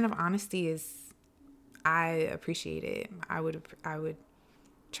that kind of honesty I appreciate it. I would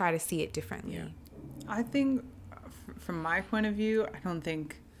try to see it differently. Yeah. I think from my point of view, I don't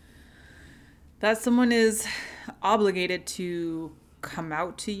think that someone is obligated to come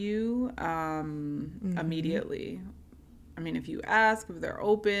out to you immediately. I mean, if you ask, if they're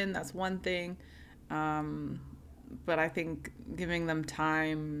open, that's one thing. But I think giving them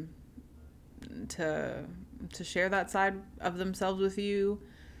time to share that side of themselves with you,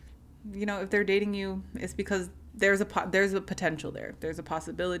 if they're dating you, it's because there's a potential there. There's a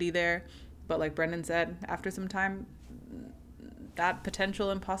possibility there. But like Brendan said, after some time, that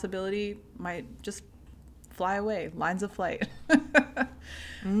potential and possibility might just fly away. Lines of flight.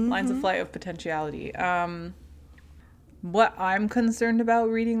 Lines of flight of potentiality. What I'm concerned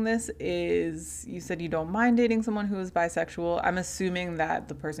about reading this is, you said you don't mind dating someone who is bisexual. I'm assuming that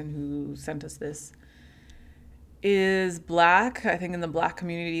the person who sent us this is Black. I think in the Black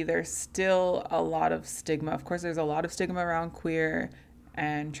community, there's still a lot of stigma. Of course, there's a lot of stigma around queer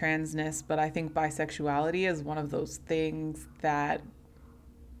and transness, but I think bisexuality is one of those things that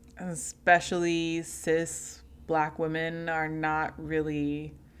especially cis Black women are not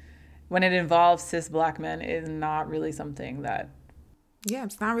really, when it involves cis Black men, is not really something that,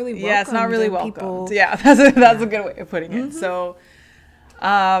 it's not really welcome. Yeah, it's not really welcome. People... Yeah, that's a good way of putting it. So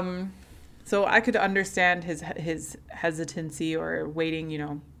I could understand his hesitancy or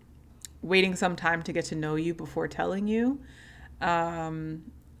waiting some time to get to know you before telling you. And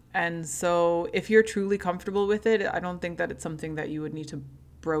so if you're truly comfortable with it, I don't think that it's something that you would need to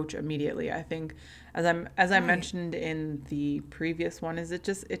broach immediately. I think, as I mentioned in the previous one, is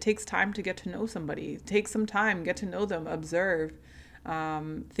it takes time to get to know somebody. Take some time, get to know them, observe,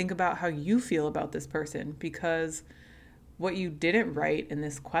 think about how you feel about this person, because what you didn't write in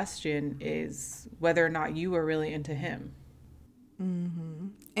this question is whether or not you are really into him. Mm-hmm.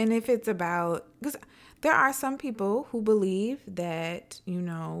 And if it's about, because there are some people who believe that,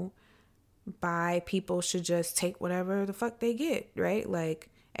 bi people should just take whatever the fuck they get, right? Like,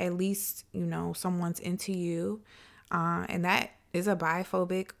 at least, someone's into you. And that is a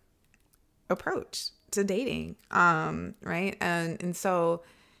biphobic approach to dating, right? And so,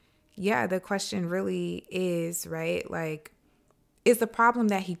 yeah, the question really is, right, like, is the problem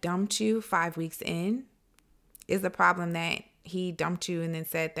that he dumped you 5 weeks in? Is the problem that he dumped you and then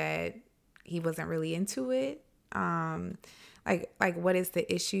said that he wasn't really into it? Like what is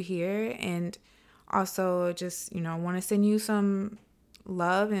the issue here? And also just, want to send you some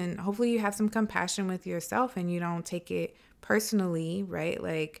love, and hopefully you have some compassion with yourself and you don't take it personally, right?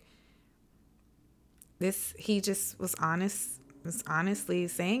 Like, this, he just was honestly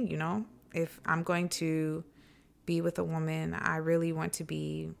saying, if I'm going to be with a woman, I really want to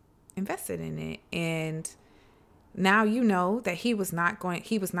be invested in it. And now you know that he was not going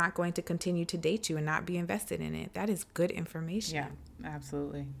to continue to date you and not be invested in it. That is good information. Yeah,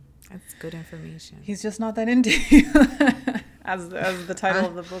 absolutely. That's good information. He's just not that into you, as the title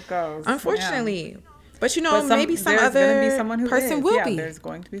of the book goes. Unfortunately. Yeah. But maybe some other other be someone who person is. will be. There's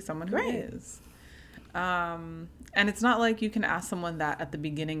going to be someone who is. And it's not like you can ask someone that at the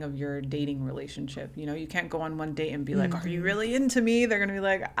beginning of your dating relationship. You can't go on one date and be like, are you really into me? They're going to be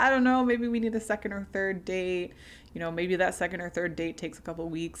like, I don't know, maybe we need a second or third date. Maybe that second or third date takes a couple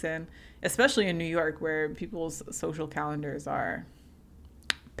of weeks. And especially in New York, where people's social calendars are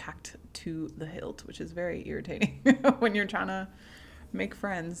packed to the hilt, which is very irritating when you're trying to make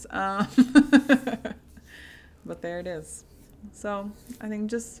friends. But there it is. So I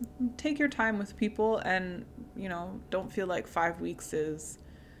think just take your time with people, and don't feel like 5 weeks is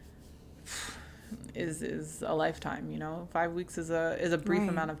a lifetime. 5 weeks is a brief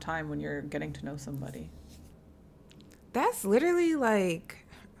amount of time when you're getting to know somebody. That's literally like,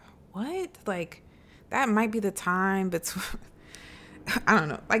 what? Like, that might be the time between, I don't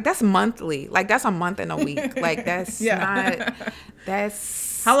know. Like, that's monthly. Like, that's a month and a week. Like, that's not,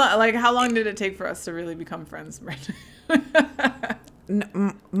 that's. How long did it take for us to really become friends?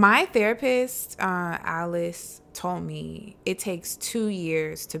 My therapist, Alice, told me it takes 2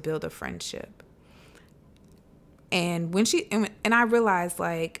 years to build a friendship. And and I realized,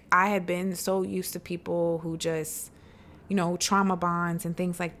 like, I had been so used to people who just, trauma bonds and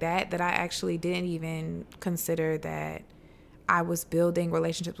things like that I actually didn't even consider that I was building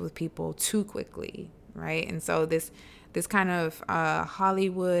relationships with people too quickly, right? And so this kind of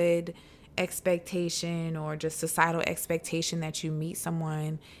Hollywood expectation, or just societal expectation that you meet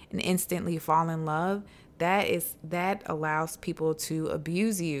someone and instantly fall in love, that allows people to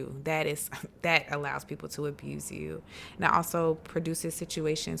abuse you. That allows people to abuse you. And it also produces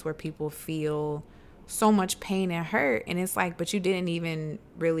situations where people feel so much pain and hurt, and it's like, but you didn't even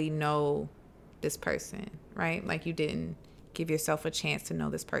really know this person, right? Like, you didn't give yourself a chance to know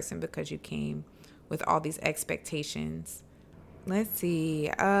this person because you came with all these expectations. Let's see.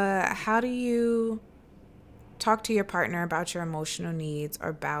 How do you talk to your partner about your emotional needs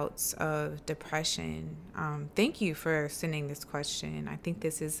or bouts of depression? Thank you for sending this question. I think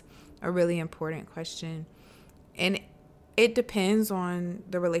this is a really important question. And it depends on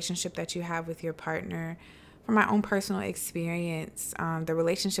the relationship that you have with your partner. From my own personal experience, the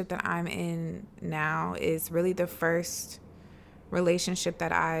relationship that I'm in now is really the first relationship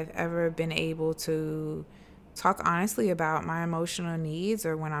that I've ever been able to talk honestly about my emotional needs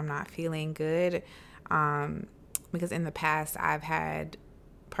or when I'm not feeling good. Because in the past, I've had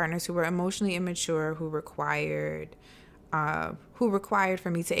partners who were emotionally immature who required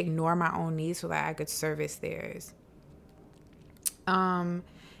for me to ignore my own needs so that I could service theirs. And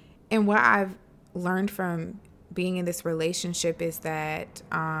what I've learned from being in this relationship is that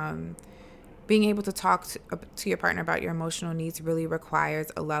being able to talk to your partner about your emotional needs really requires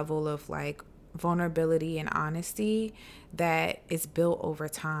a level of like vulnerability and honesty that is built over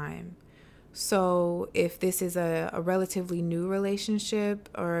time. So if this is a relatively new relationship,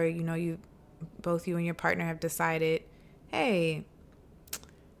 or you and your partner have decided, hey,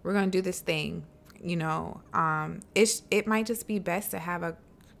 we're gonna do this thing, it might just be best to have a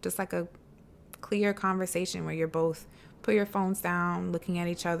clear conversation where you're both put your phones down, looking at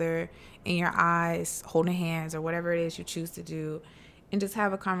each other in your eyes, holding hands, or whatever it is you choose to do, and just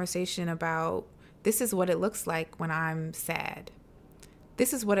have a conversation about, this is what it looks like when I'm sad.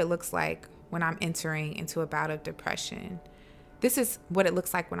 This is what it looks like when I'm entering into a bout of depression. This is what it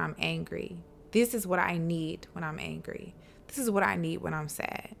looks like when I'm angry. This is what I need when I'm angry. This is what I need when I'm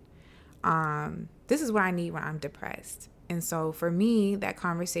sad. This is what I need when I'm depressed. And so for me, that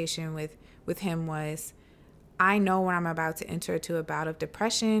conversation with him was, I know when I'm about to enter into a bout of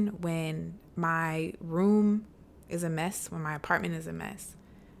depression, when my room is a mess, when my apartment is a mess.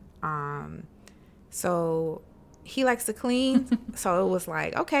 So he likes to clean. So it was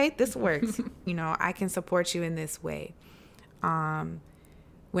like, okay, this works. I can support you in this way.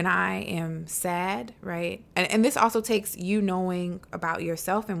 When I am sad, right? And this also takes you knowing about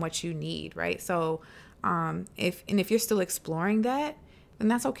yourself and what you need, right? So if you're still exploring that, then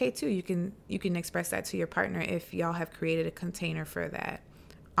that's okay too. You can express that to your partner if y'all have created a container for that.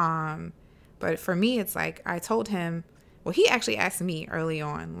 But for me, it's like I told him, well, he actually asked me early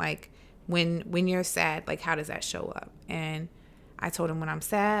on, like, when you're sad, like, how does that show up? And I told him, when I'm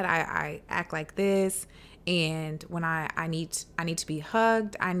sad, I act like this. And when I need to be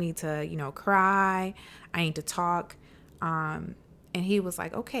hugged, I need to, cry, I need to talk. And he was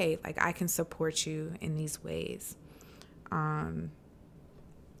like, okay, like, I can support you in these ways.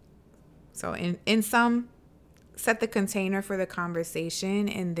 So in some, set the container for the conversation,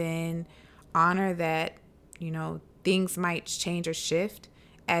 and then honor that, things might change or shift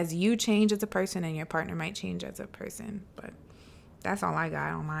as you change as a person, and your partner might change as a person. But that's all I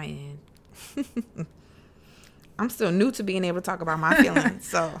got on my end. I'm still new to being able to talk about my feelings.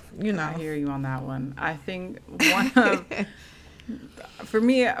 So, I hear you on that one. I think one of, for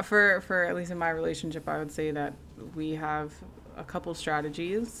me, for at least in my relationship, I would say that we have a couple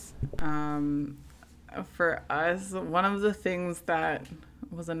strategies. For us, one of the things that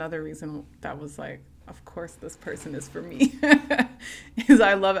was another reason that was like, of course this person is for me, is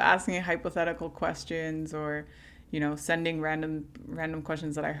I love asking hypothetical questions, or sending random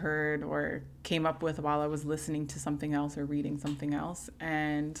questions that I heard or came up with while I was listening to something else or reading something else.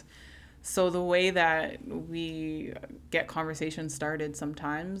 And so the way that we get conversations started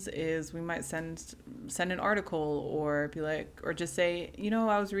sometimes is we might send an article, or be like, or just say,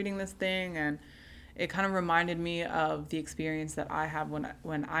 I was reading this thing and it kind of reminded me of the experience that I have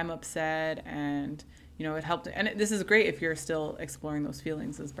when I'm upset, and it helped. And this is great if you're still exploring those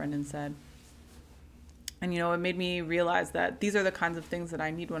feelings, as Brendan said. And it made me realize that these are the kinds of things that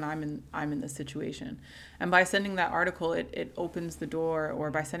I need when I'm in this situation. And by sending that article, it opens the door, or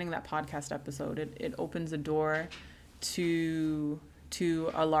by sending that podcast episode, it opens the door to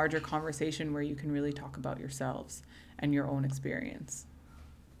a larger conversation where you can really talk about yourselves and your own experience.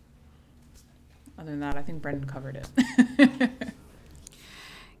 Other than that, I think Brendan covered it.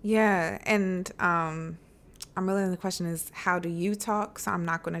 Yeah, and I'm really, the question is, how do you talk? So I'm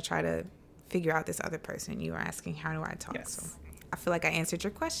not going to try to figure out this other person. You were asking, how do I talk? Yes. So I feel like I answered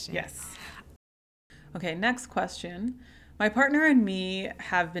your question. Yes. Okay, next question. My partner and me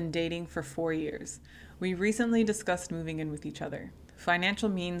have been dating for 4 years. We recently discussed moving in with each other. Financial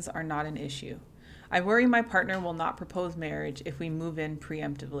means are not an issue. I worry my partner will not propose marriage if we move in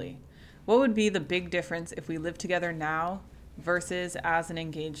preemptively. What would be the big difference if we live together now versus as an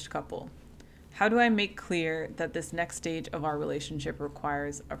engaged couple? How do I make clear that this next stage of our relationship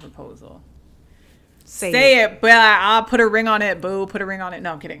requires a proposal? Say it, but I'll put a ring on it. Boo, put a ring on it.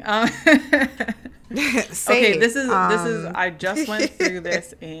 No, I'm kidding. Okay, this is I just went through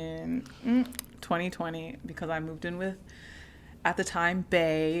this in 2020 because I moved in with, at the time,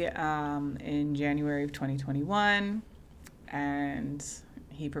 Bay in January of 2021, and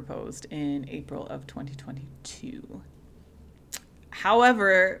he proposed in April of 2022.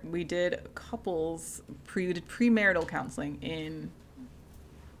 However, we did couples premarital counseling in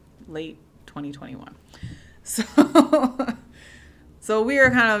late 2021. So, so we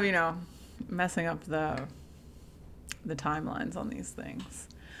are kind of, messing up the timelines on these things.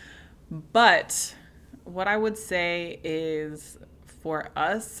 But what I would say is, for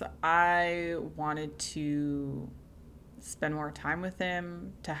us, I wanted to spend more time with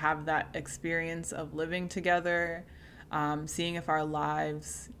him, to have that experience of living together, seeing if our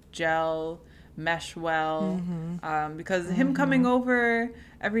lives gel, mesh well. Because him coming over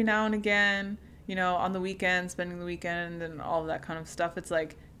every now and again, on the weekend, spending the weekend and all of that kind of stuff, it's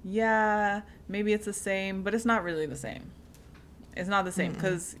like, yeah, maybe it's the same, but it's not really the same. It's not the same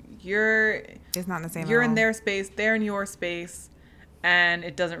because it's not the same. You're in their space, they're in your space, and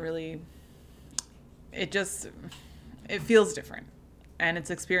it doesn't really. It feels different, and it's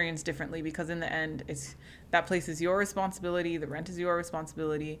experienced differently because in the end, that place is your responsibility. The rent is your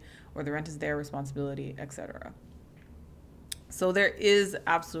responsibility, or the rent is their responsibility, etc. So there is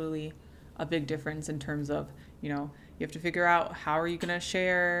absolutely a big difference in terms of, you have to figure out how are you going to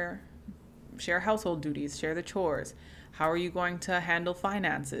share household duties, share the chores. How are you going to handle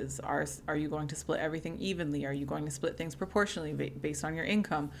finances? Are you going to split everything evenly? Are you going to split things proportionally based on your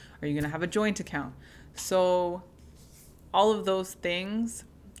income? Are you going to have a joint account? So all of those things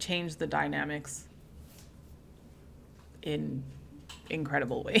change the dynamics in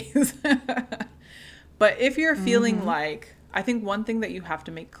incredible ways. But if you're feeling like, I think one thing that you have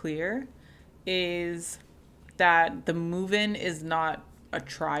to make clear is that the move-in is not a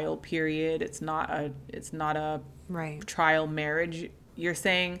trial period. It's not a right. trial marriage. You're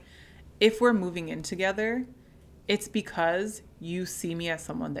saying, if we're moving in together, it's because you see me as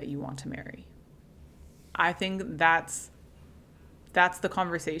someone that you want to marry. I think that's the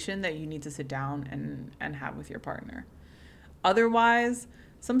conversation that you need to sit down and have with your partner. Otherwise,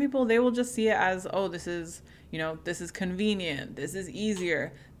 some people, they will just see it as, oh, this is convenient. This is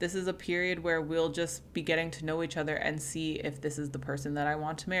easier. This is a period where we'll just be getting to know each other and see if this is the person that I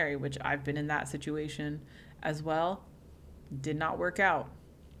want to marry, which I've been in that situation as well. Did not work out.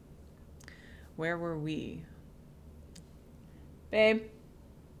 Where were we? Babe,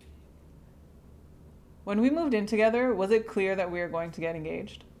 when we moved in together, was it clear that we were going to get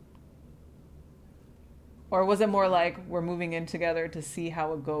engaged? Or was it more like we're moving in together to see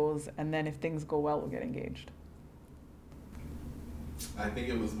how it goes, and then if things go well, we'll get engaged? I think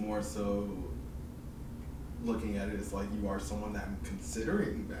it was more so looking at it as like, you are someone that I'm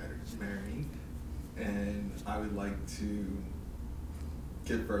considering marrying, and I would like to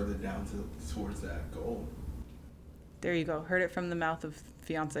get further down towards that goal. There you go. Heard it from the mouth of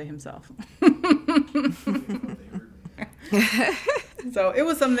fiance himself. So it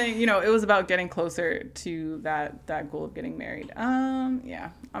was something, it was about getting closer to that goal of getting married.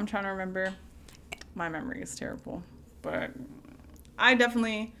 Yeah, I'm trying to remember. My memory is terrible, but I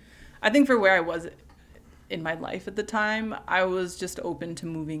think for where I was in my life at the time, I was just open to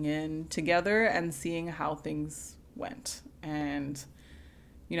moving in together and seeing how things went. And,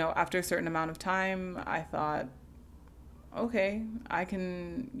 after a certain amount of time, I thought, okay, I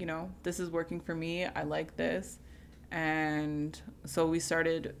can, this is working for me. I like this. And so we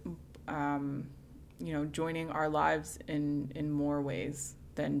started, joining our lives in more ways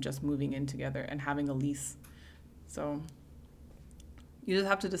than just moving in together and having a lease. So you just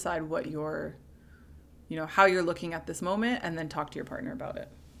have to decide what how you're looking at this moment, and then talk to your partner about it.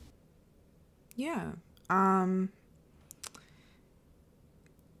 Yeah.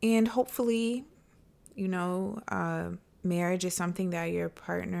 And hopefully, marriage is something that your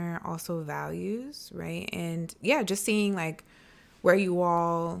partner also values, right? And yeah, just seeing like where you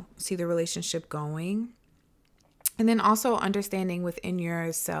all see the relationship going. And then also understanding within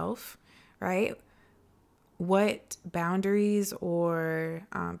yourself, right? What boundaries or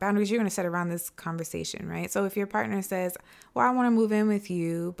boundaries you're going to set around this conversation, right? So if your partner says, well, I want to move in with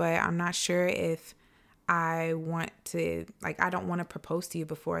you, but I'm not sure if I want to, I don't want to propose to you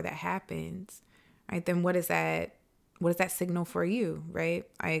before that happens, right? Then what is that signal for you, right?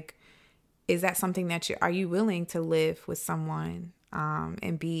 Like, is that something that are you willing to live with someone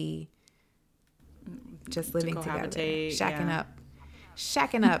and be just living together,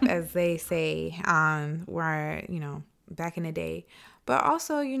 shacking up, as they say, where, back in the day. But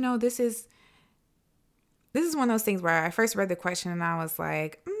also, this is one of those things where I first read the question and I was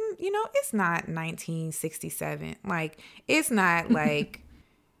like, it's not 1967. Like, it's not like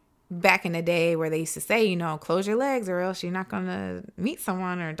back in the day where they used to say, close your legs or else you're not going to meet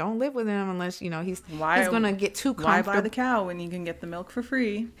someone, or don't live with him unless, he's going to get too comfortable. Why buy the cow when you can get the milk for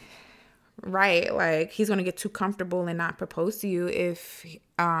free? Right. Like, he's going to get too comfortable and not propose to you if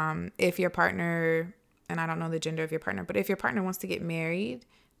your partner, and I don't know the gender of your partner, but if your partner wants to get married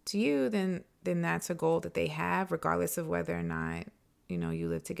to you, then that's a goal that they have, regardless of whether or not, you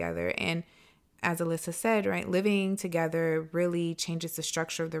live together. And as Alyssa said, right, living together really changes the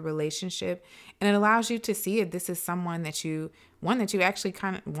structure of the relationship, and it allows you to see if this is someone that you actually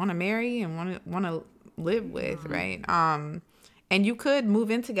kind of want to marry and want to live with, right? And you could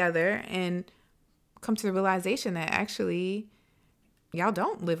move in together and come to the realization that actually y'all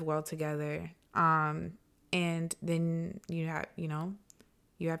don't live well together. And then you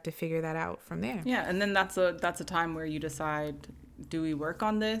have to figure that out from there. Yeah, and then that's a time where you decide, do we work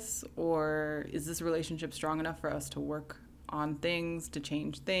on this, or is this relationship strong enough for us to work on things, to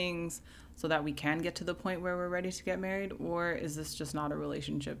change things so that we can get to the point where we're ready to get married, or is this just not a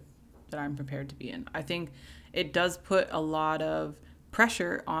relationship that I'm prepared to be in? I think it does put a lot of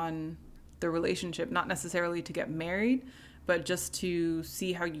pressure on the relationship, not necessarily to get married, but just to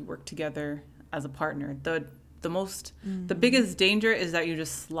see how you work together as a partner. The biggest danger is that you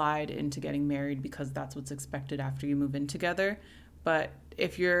just slide into getting married because that's what's expected after you move in together. But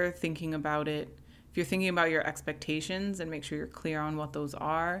if you're thinking about your expectations and make sure you're clear on what those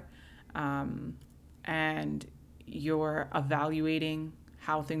are, and you're evaluating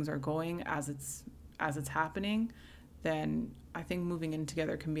how things are going as it's happening, then I think moving in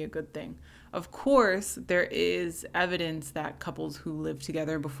together can be a good thing. Of course, there is evidence that couples who live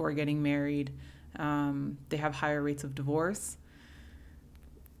together before getting married, they have higher rates of divorce.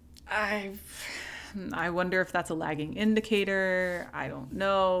 I wonder if that's a lagging indicator. I don't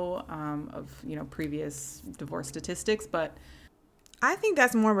know, of previous divorce statistics, but I think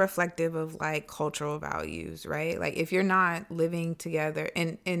that's more reflective of like cultural values, right? Like if you're not living together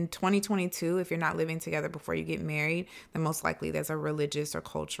in 2022, if you're not living together before you get married, then most likely there's a religious or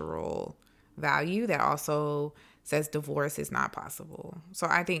cultural value that also says divorce is not possible. So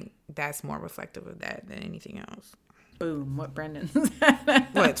I think that's more reflective of that than anything else. Boom, what Brendan said.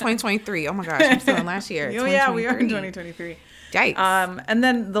 What, 2023? Oh my gosh, I'm still in last year. Oh yeah, we are in 2023. Yikes. And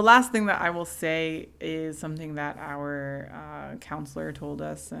then the last thing that I will say is something that our counselor told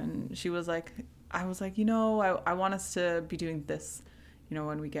us, and she was like, I was like, I want us to be doing this,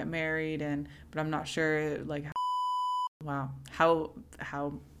 when we get married, but I'm not sure like how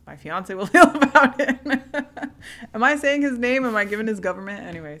my fiance will feel about it. Am I saying his name? Am I giving his government?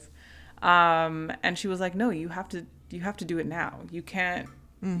 Anyways. And she was like, no, you have to do it now. You can't,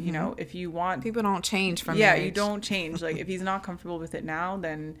 if you want. People don't change from marriage. Yeah, you don't change. Like if he's not comfortable with it now,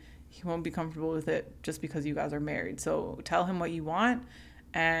 then he won't be comfortable with it just because you guys are married. So tell him what you want.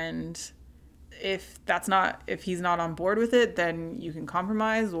 And if he's not on board with it, then you can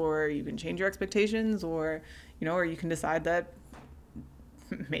compromise, or you can change your expectations, or you can decide that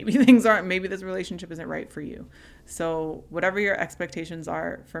maybe this relationship isn't right for you. So whatever your expectations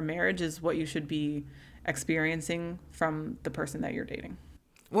are for marriage is what you should be experiencing from the person that you're dating.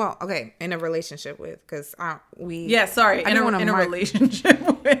 Well, okay, in a relationship with, because in a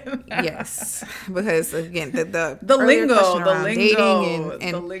relationship with. Yes, because again, the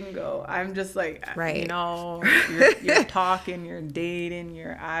lingo. I'm just like, right. You're talking, you're dating,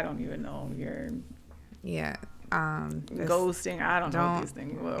 I don't even know, ghosting. I don't know these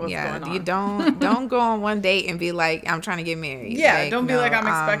things. What's going on? You don't go on one date and be like, I'm trying to get married. Yeah, don't be like, I'm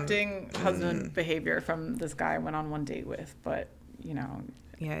expecting husband behavior from this guy I went on one date with, but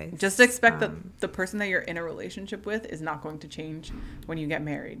yes, just expect that the person that you're in a relationship with is not going to change when you get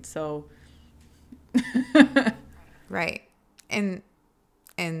married. So right. And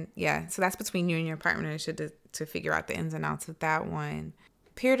yeah, so that's between you and your partner to figure out the ins and outs of that one.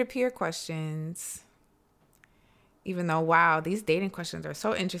 Peer-to-peer questions. Even though, wow, these dating questions are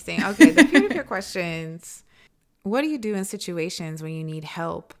so interesting. Okay, the peer-to-peer questions. What do you do in situations when you need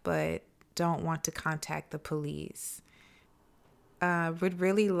help but don't want to contact the police? Would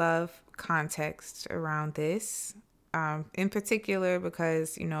really love context around this, in particular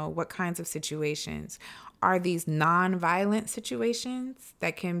because, what kinds of situations? Are these non-violent situations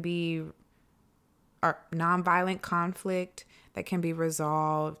that can be, or non-violent conflict that can be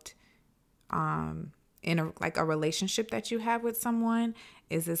resolved in a relationship that you have with someone?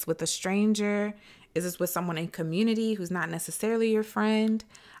 Is this with a stranger? Is this with someone in community who's not necessarily your friend?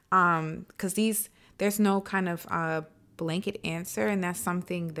 Because there's no kind of blanket answer, and that's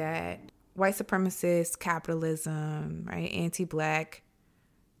something that white supremacist, capitalism, right, anti-black,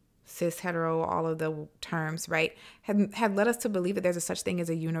 cis, hetero, all of the terms, right, had led us to believe that there's a such thing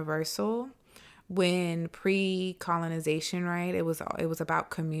as a universal. When pre-colonization, right, it was about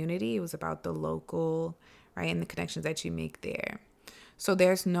community. It was about the local, right, and the connections that you make there. So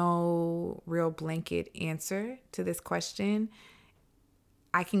there's no real blanket answer to this question.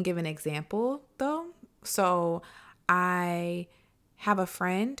 I can give an example, though. So I have a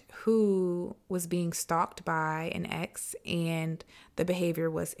friend who was being stalked by an ex, and the behavior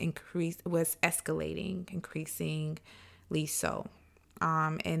was escalating, increasingly so.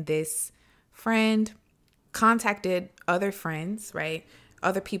 And this friend contacted other friends, right?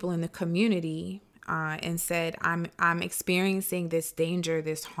 Other people in the community, and said, I'm experiencing this danger,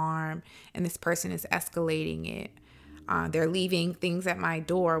 this harm, and this person is escalating it. They're leaving things at my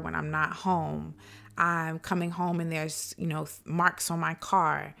door when I'm not home. I'm coming home and there's, marks on my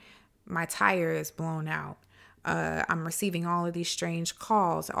car. My tire is blown out. I'm receiving all of these strange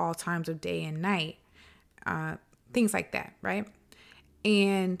calls at all times of day and night. Things like that, right?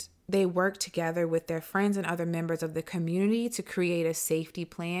 And they work together with their friends and other members of the community to create a safety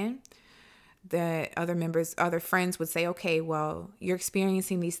plan. The other friends would say, okay, well, you're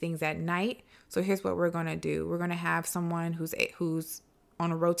experiencing these things at night. So here's what we're going to do. We're going to have someone who's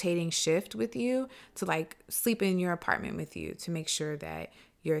on a rotating shift with you to sleep in your apartment with you to make sure that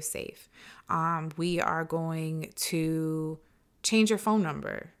you're safe. We are going to change your phone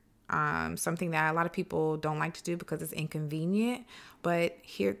number. Something that a lot of people don't like to do because it's inconvenient, but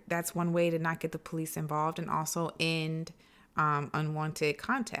that's one way to not get the police involved and also end unwanted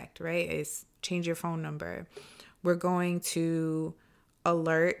contact, right? Is change your phone number. We're going to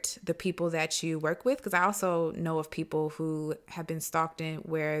alert the people that you work with, because I also know of people who have been stalked in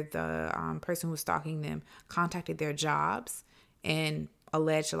where the person who was stalking them contacted their jobs and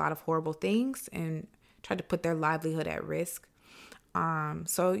alleged a lot of horrible things and tried to put their livelihood at risk.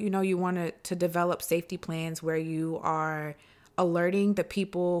 So, you want to develop safety plans where you are alerting the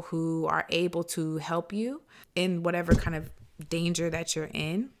people who are able to help you in whatever kind of danger that you're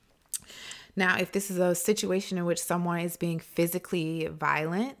in. Now, if this is a situation in which someone is being physically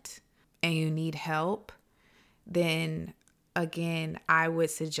violent and you need help, then again, I would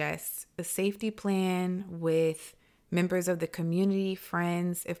suggest a safety plan with members of the community,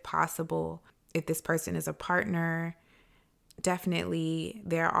 friends, if possible. If this person is a partner, definitely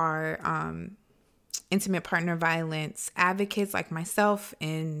there are intimate partner violence advocates like myself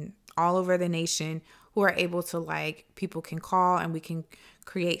and all over the nation who are able to people can call and we can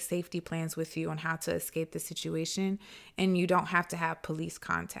create safety plans with you on how to escape the situation. And you don't have to have police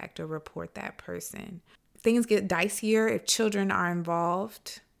contact or report that person. Things get dicier if children are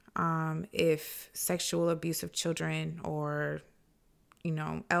involved, if sexual abuse of children or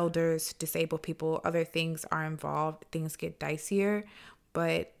elders, disabled people, other things are involved, things get dicier.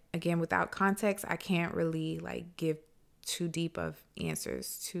 But again, without context, I can't really give too deep of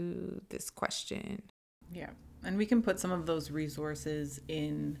answers to this question. Yeah. And we can put some of those resources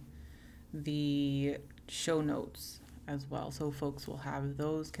in the show notes as well. So folks will have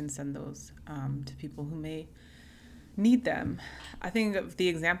those, can send those to people who may need them. I think the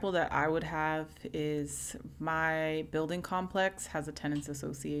example that I would have is my building complex has a tenants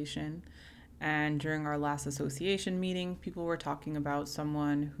association. And during our last association meeting, people were talking about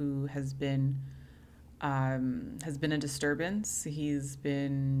someone who has been a disturbance. He's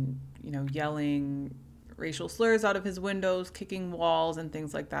been, yelling racial slurs out of his windows, kicking walls and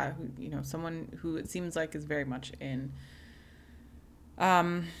things like that. Someone who it seems like is very much in,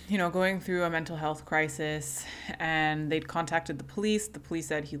 going through a mental health crisis. And they'd contacted the police. The police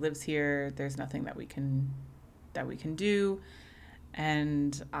said, he lives here. There's nothing that we can do.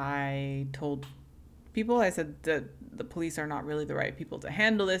 And I told people, I said that the police are not really the right people to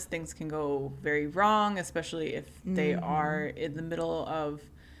handle this. Things can go very wrong, especially if they are in the middle of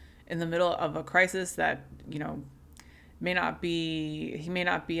a crisis that, he may not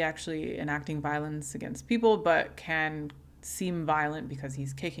be actually enacting violence against people, but can seem violent because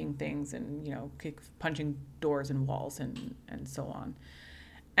he's kicking things and, punching doors and walls and so on.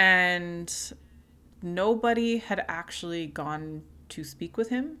 And nobody had actually gone to speak with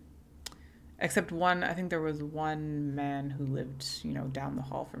him, except I think there was one man who lived, down the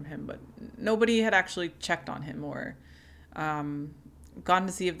hall from him, but nobody had actually checked on him or gone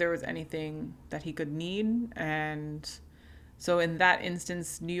to see if there was anything that he could need. And so in that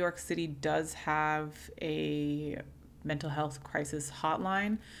instance, New York City does have a mental health crisis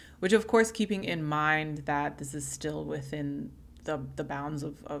hotline, which of course, keeping in mind that this is still within the bounds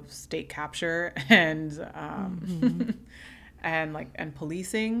of state capture and and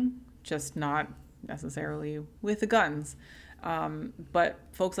policing, just not necessarily with the guns. But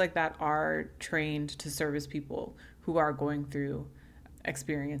folks like that are trained to service people who are going through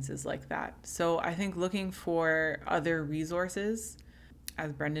experiences like that. So I think looking for other resources,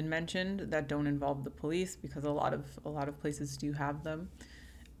 as Brendan mentioned, that don't involve the police, because a lot of places do have them,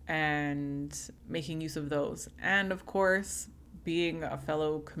 and making use of those. And of course, being a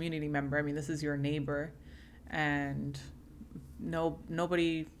fellow community member, I mean, this is your neighbor, and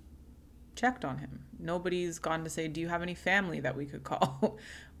nobody checked on him. Nobody's gone to say, do you have any family that we could call?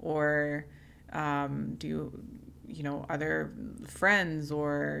 Or do you, are there friends,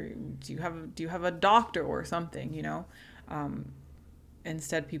 or do you have a doctor or something,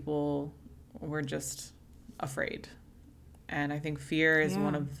 Instead, people were just afraid. And I think fear is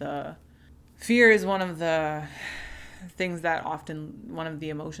one of the things that one of the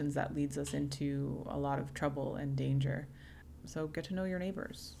emotions that leads us into a lot of trouble and danger. So get to know your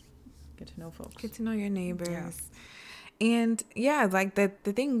neighbors. Get to know folks. Get to know your neighbors. Yeah. And like the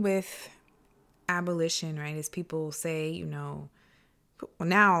thing with abolition, right, is people say, well,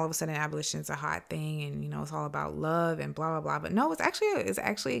 now all of a sudden abolition is a hot thing, and it's all about love and blah blah blah. But no, it's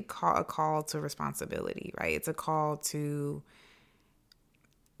actually a call to responsibility, right? It's a call to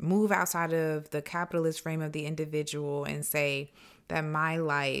move outside of the capitalist frame of the individual and say that my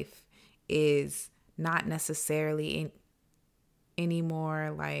life is not necessarily any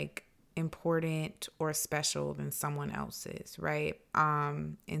more like important or special than someone else's, right?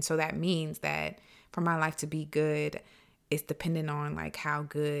 And so that means that for my life to be good, it's dependent on like how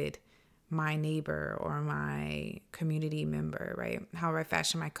good my neighbor or my community member, right? How I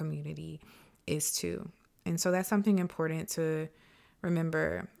fashion my community is too. And so that's something important to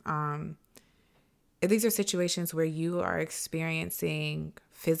remember. If these are situations where you are experiencing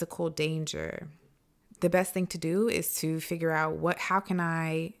physical danger, the best thing to do is to figure out how can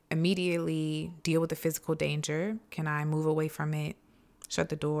I immediately deal with the physical danger? Can I move away from it, shut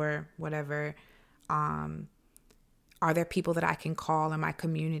the door, whatever? Are there people that I can call in my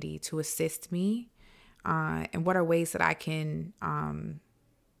community to assist me? And what are ways that I can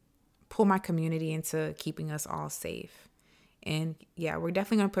pull my community into keeping us all safe? And we're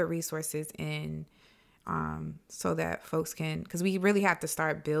definitely going to put resources in so that folks can, because we really have to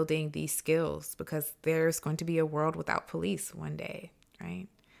start building these skills, because there's going to be a world without police one day, right?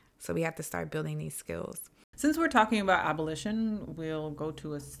 So we have to start building these skills. Since we're talking about abolition, we'll go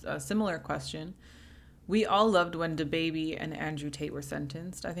to a similar question. We all loved when DaBaby and Andrew Tate were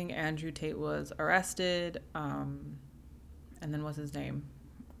sentenced. I think Andrew Tate was arrested, and then what's his name?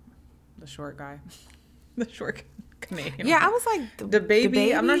 The short guy. The short Canadian. Yeah, I was like,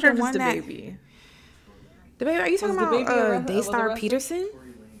 DaBaby. I'm not sure if it's DaBaby. DaBaby, are you talking about Daystar Peterson?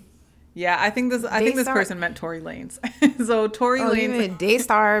 Yeah, I think this person meant Tory Lanez. So Tory Lanez,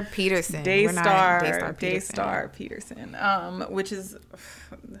 Daystar Peterson. Daystar Peterson. Which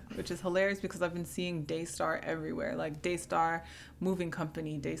is hilarious, because I've been seeing Daystar everywhere, like Daystar Moving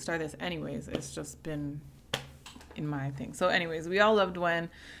Company, Daystar this. Anyways, it's just been in my thing. So anyways, we all loved when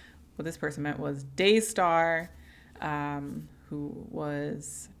what this person meant was Daystar, who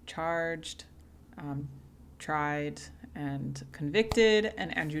was charged, tried, and convicted,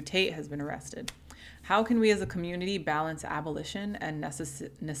 and Andrew Tate has been arrested. How can we as a community balance abolition and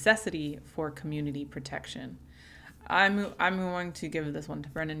necessity for community protection? I'm going to give this one to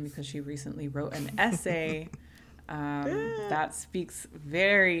Brennan, because she recently wrote an essay that speaks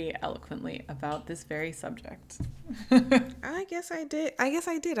very eloquently about this very subject. I guess I did. I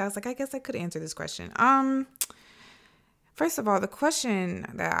was like, I guess I could answer this question. First of all, the question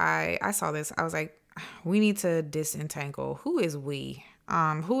that I saw this, I was like, we need to disentangle who is we.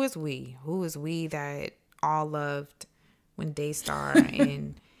 Who is we that all loved when Daystar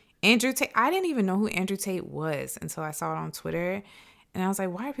and Andrew Tate. I didn't even know who Andrew Tate was until I saw it on Twitter, and I was like,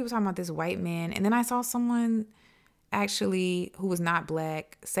 why are people talking about this white man? And then I saw someone actually who was not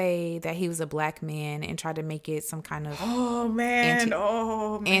black say that he was a black man and tried to make it some kind of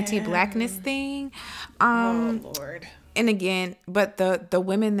anti-blackness thing. Oh Lord. And again, but the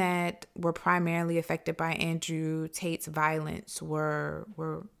women that were primarily affected by Andrew Tate's violence were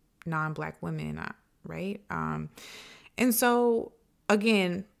non-black women, right? And so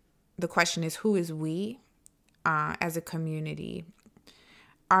again, the question is, who is we as a community?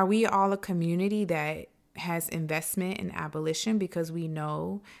 Are we all a community that has investment in abolition because we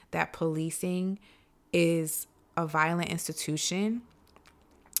know that policing is a violent institution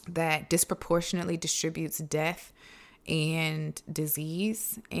that disproportionately distributes death and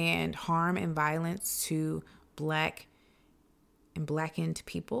disease and harm and violence to Black and Blackened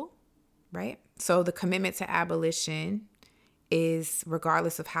people, right? So the commitment to abolition is,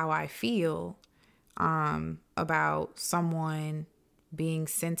 regardless of how I feel about someone being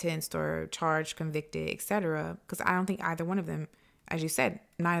sentenced or charged, convicted, etc., because I don't think either one of them, as you said,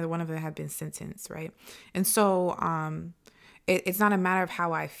 neither one of them have been sentenced, right? And so it's not a matter of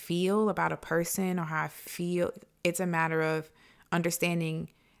how I feel about a person or how I feel. It's a matter of understanding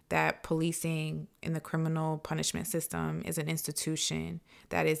that policing in the criminal punishment system is an institution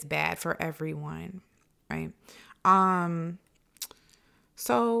that is bad for everyone, right?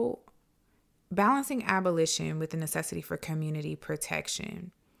 So balancing abolition with the necessity for community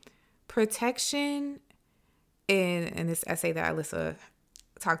protection. Protection in this essay that Alyssa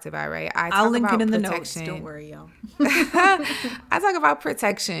talked about, right? I'll link it in the notes. Don't worry, y'all. I talk about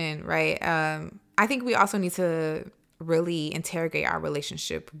protection, right? I think we also need to really interrogate our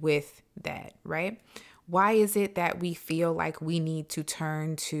relationship with that, right? Why is it that we feel like we need to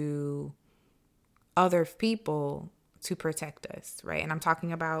turn to other people to protect us, right? And I'm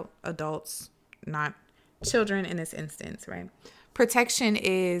talking about adults, not children in this instance, right? Protection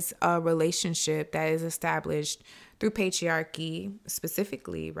is a relationship that is established through patriarchy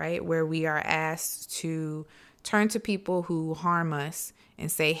specifically, right? Where we are asked to turn to people who harm us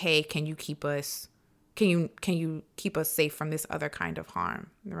and say, hey, can you keep us safe from this other kind of harm,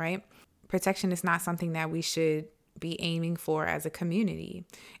 right? Protection is not something that we should be aiming for as a community.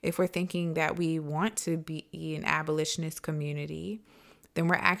 If we're thinking that we want to be an abolitionist community, then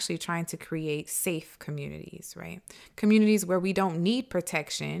we're actually trying to create safe communities, right? Communities where we don't need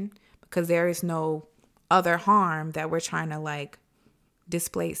protection because there is no other harm that we're trying to like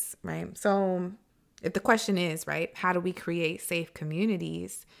displace, right? So if the question is, right, how do we create safe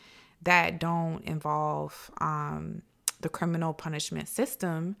communities that don't involve the criminal punishment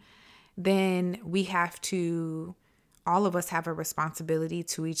system, then we have to, all of us have a responsibility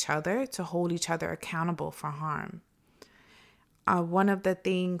to each other to hold each other accountable for harm. One of the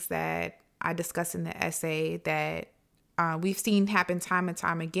things that I discuss in the essay that we've seen happen time and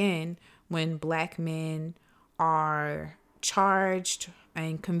time again when Black men are charged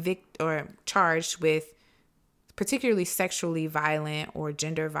with particularly sexually violent or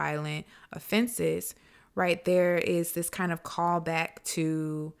gender violent offenses, right? There is this kind of callback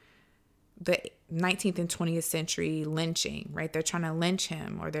to the 19th and 20th century lynching, right? They're trying to lynch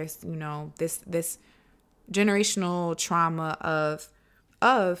him, or there's, this generational trauma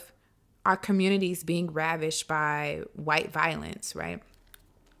of our communities being ravished by white violence, right?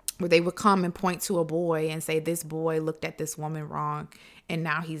 Where they would come and point to a boy and say, this boy looked at this woman wrong and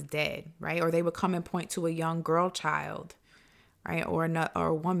now he's dead, right? Or they would come and point to a young girl child, right? Or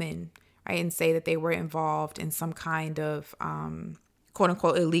a woman, right? And say that they were involved in some kind of quote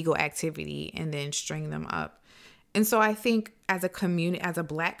unquote illegal activity and then string them up. And so I think as a community, as a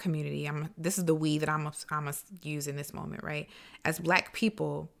Black community, this is the we that I'm gonna use in this moment, right? As Black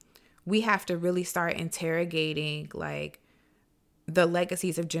people, we have to really start interrogating like the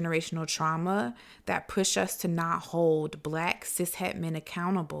legacies of generational trauma that push us to not hold Black cishet men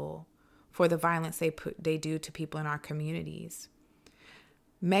accountable for the violence they do to people in our communities.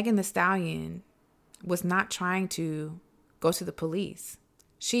 Megan Thee Stallion was not trying to go to the police.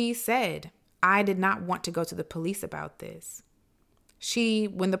 She said, I did not want to go to the police about this.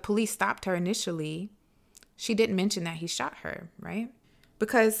 When the police stopped her initially, she didn't mention that he shot her, right?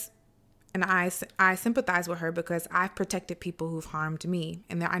 And I sympathize with her because I've protected people who've harmed me.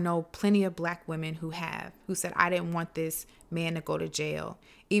 And I know plenty of Black women who said, I didn't want this man to go to jail,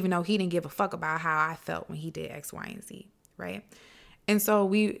 even though he didn't give a fuck about how I felt when he did X, Y, and Z, right? And so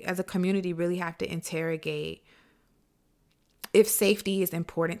we as a community really have to interrogate if safety is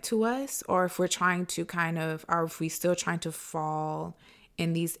important to us, or if we're trying to or if we still trying to fall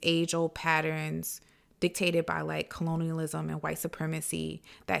in these age-old patterns dictated by like colonialism and white supremacy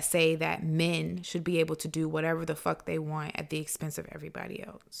that say that men should be able to do whatever the fuck they want at the expense of everybody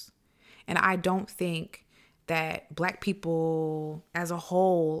else. And I don't think that Black people as a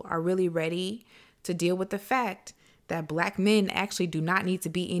whole are really ready to deal with the fact that Black men actually do not need to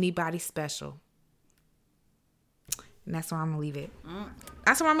be anybody special. And that's where I'm gonna leave it.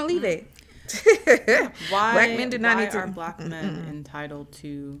 That's where I'm gonna leave it. Why Black men do not need to. Are Black men entitled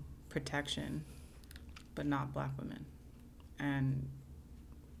to protection, but not Black women and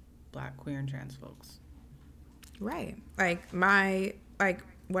Black queer and trans folks? Right.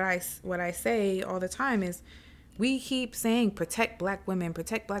 What I say all the time is, we keep saying protect Black women, but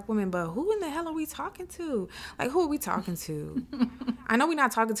who in the hell are we talking to? Like, who are we talking to? I know we're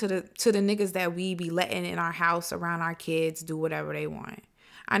not talking to the niggas that we be letting in our house around our kids do whatever they want.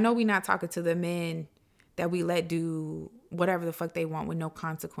 I know we're not talking to the men that we let do whatever the fuck they want with no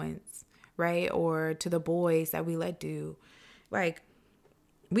consequence, right? Or to the boys that we let do. Like,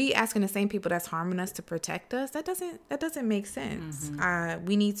 we asking the same people that's harming us to protect us. That doesn't make sense.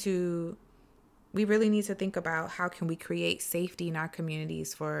 Mm-hmm. We really need to think about how can we create safety in our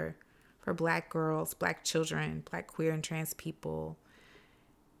communities for Black girls, Black children, Black queer and trans people.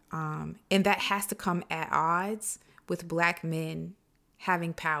 And that has to come at odds with Black men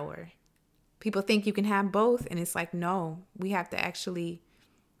having power. People think you can have both, and it's like, no, we have to actually,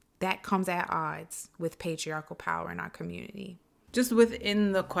 that comes at odds with patriarchal power in our community. Just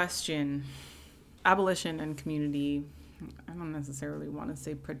within the question, abolition and community, I don't necessarily want to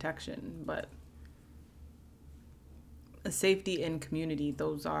say protection, but safety and community,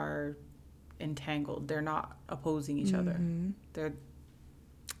 those are entangled. They're not opposing each other. They're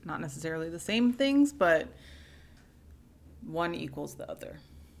not necessarily the same things, but one equals the other.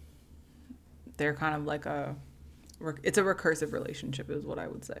 They're kind of like it's a recursive relationship is what I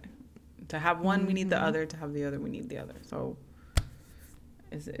would say. To have one, we need the other. To have the other, we need the other. So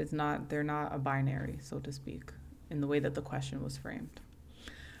they're not a binary, so to speak, in the way that the question was framed.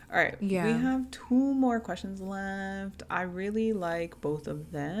 All right. Yeah. We have 2 more questions left. I really like both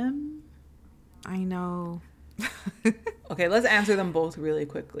of them. I know. Okay, let's answer them both really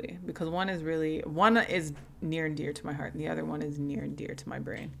quickly because one is near and dear to my heart and the other one is near and dear to my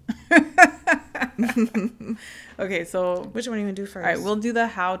brain. Okay, so which one are you gonna do first? All right, we'll do the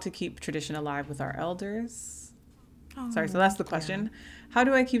how to keep tradition alive with our elders. Sorry, so that's the question. Yeah. How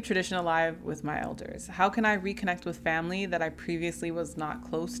do I keep tradition alive with my elders? How can I reconnect with family that I previously was not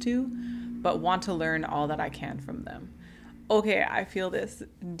close to, but want to learn all that I can from them? Okay, I feel this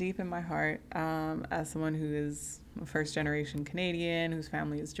deep in my heart as someone who is a first-generation Canadian, whose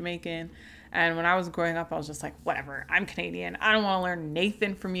family is Jamaican. And when I was growing up, I was just like, whatever, I'm Canadian. I don't want to learn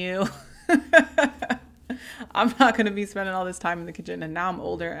Nathan from you. I'm not going to be spending all this time in the kitchen. And now I'm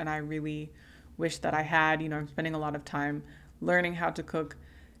older and I really wish that I had, I'm spending a lot of time learning how to cook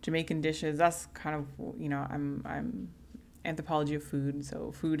Jamaican dishes. That's kind of, I'm anthropology of food.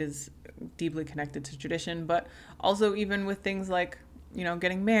 So food is deeply connected to tradition, but also even with things like,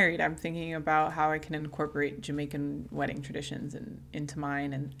 getting married, I'm thinking about how I can incorporate Jamaican wedding traditions into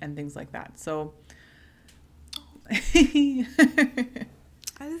mine and things like that. So I think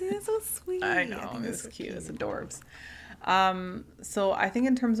that's so sweet. I know, it's cute. It's adorbs. So I think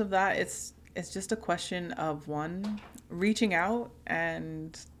in terms of that, it's just a question of one, reaching out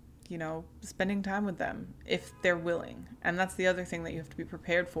and, spending time with them if they're willing. And that's the other thing that you have to be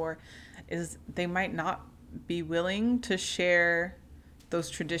prepared for is they might not be willing to share those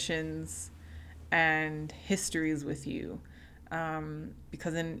traditions and histories with you.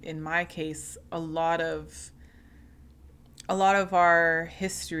 Because in my case, a lot of our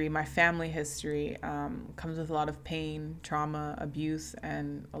history, my family history, comes with a lot of pain, trauma, abuse,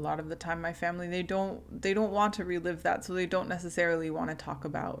 and a lot of the time my family, they don't want to relive that, so they don't necessarily want to talk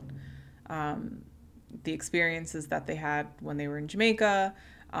about the experiences that they had when they were in Jamaica.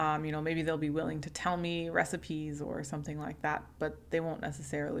 Maybe they'll be willing to tell me recipes or something like that, but they won't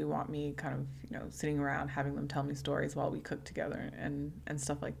necessarily want me kind of, sitting around having them tell me stories while we cook together and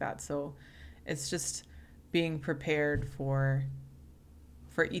stuff like that. So it's just being prepared for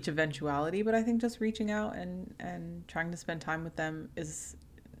each eventuality, but I think just reaching out and trying to spend time with them is,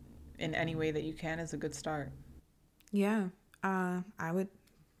 in any way that you can, is a good start. Yeah, I would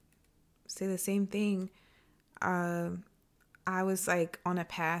say the same thing. I was like on a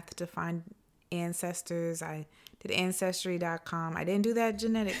path to find ancestors. I did Ancestry.com. I didn't do that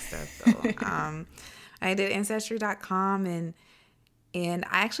genetic stuff though. I did Ancestry.com and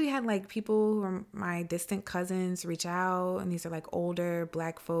I actually had like people who are my distant cousins reach out, and these are like older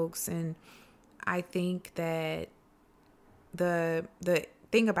Black folks. And I think that the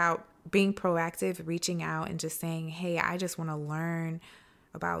thing about being proactive, reaching out and just saying, hey, I just want to learn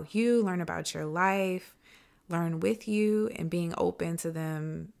about you, learn about your life, learn with you, and being open to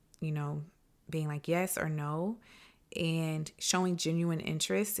them, being like yes or no, and showing genuine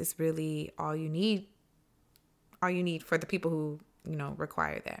interest is really all you need for the people who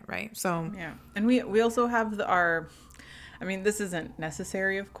require that, right? So yeah. And we also have this isn't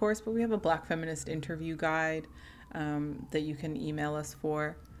necessary, of course, but we have a Black feminist interview guide that you can email us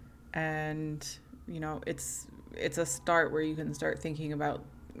for, and it's a start where you can start thinking about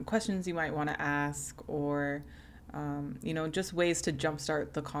questions you might want to ask, or just ways to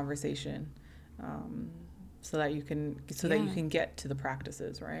jumpstart the conversation, so that you can get to the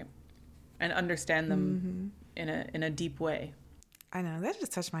practices, right, and understand them in a deep way. I know, that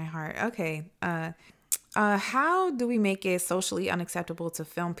just touched my heart. Okay. How do we make it socially unacceptable to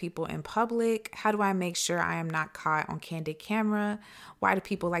film people in public? How do I make sure I am not caught on candid camera? Why do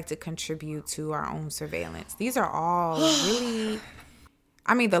people like to contribute to our own surveillance? These are all really,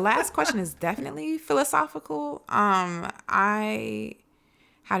 the last question is definitely philosophical. How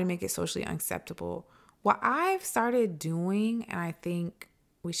to make it socially unacceptable? What I've started doing, and I think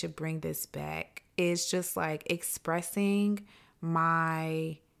we should bring this back, is just like expressing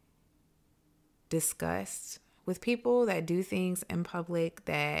my disgust with people that do things in public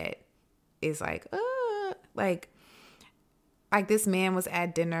that is like like this man was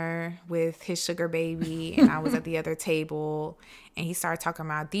at dinner with his sugar baby and I was at the other table, and he started talking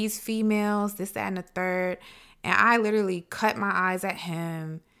about these females, this, that, and the third. And I literally cut my eyes at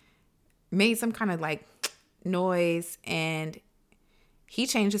him, made some kind of like noise, and he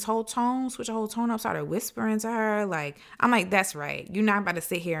changed his whole tone, switched the whole tone up, started whispering to her. Like, I'm like, that's right. You're not about to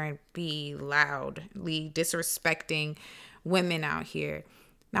sit here and be loudly disrespecting women out here.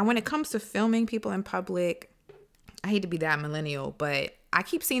 Now, when it comes to filming people in public, I hate to be that millennial, but I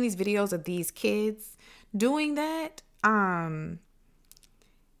keep seeing these videos of these kids doing that. And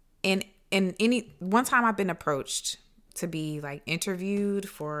one time I've been approached to be like interviewed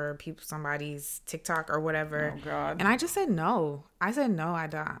for somebody's TikTok or whatever. Oh God. And I just said no. I said no, I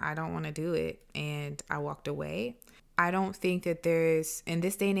don't want to do it. And I walked away. I don't think that there's, in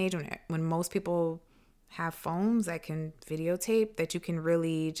this day and age when most people have phones that can videotape, that you can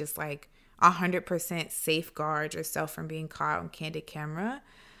really just like 100% safeguard yourself from being caught on candid camera.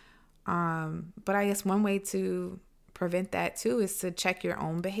 But I guess one way to prevent that too is to check your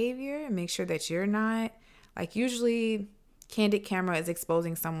own behavior and make sure that you're not, like, usually candid camera is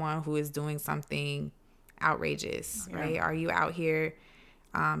exposing someone who is doing something outrageous, right? Are you out here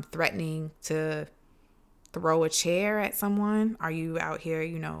threatening to throw a chair at someone? Are you out here,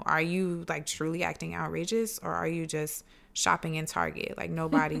 are you like truly acting outrageous, or are you just shopping in Target? Like,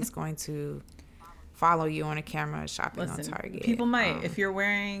 nobody's going to follow you on a camera shopping on Target. People might. If you're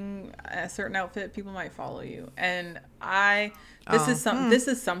wearing a certain outfit, people might follow you. And this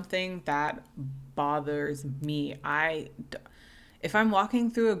is something that bothers me. If I'm walking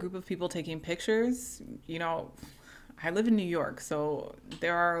through a group of people taking pictures, I live in New York, so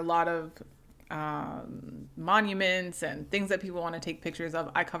there are a lot of monuments and things that people want to take pictures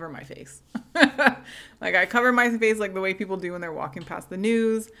of. I cover my face. Like, I cover my face like the way people do when they're walking past the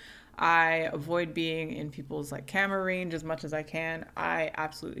news. I avoid being in people's like camera range as much as I can. I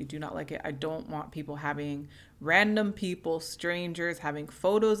absolutely do not like it. I don't want people having random people, strangers, having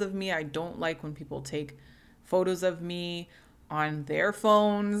photos of me. I don't like when people take photos of me on their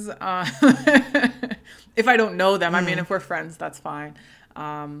phones. If I don't know them, I mean, if we're friends, that's fine.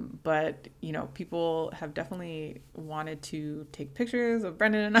 But people have definitely wanted to take pictures of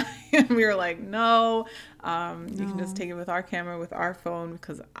Brendan and I, and we were like, no, you can just take it with our camera, with our phone,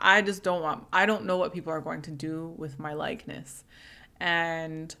 because I don't know what people are going to do with my likeness.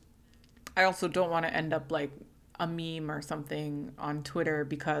 And I also don't want to end up like a meme or something on Twitter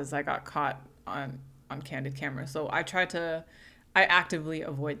because I got caught on candid camera. So I actively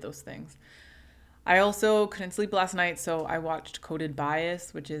avoid those things. I also couldn't sleep last night, so I watched Coded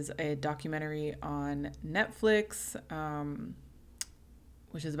Bias, which is a documentary on Netflix,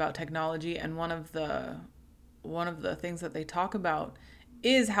 which is about technology. And one of the things that they talk about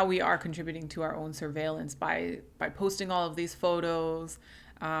is how we are contributing to our own surveillance by posting all of these photos,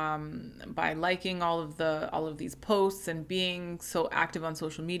 by liking all of these posts, and being so active on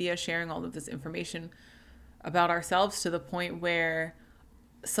social media, sharing all of this information about ourselves to the point where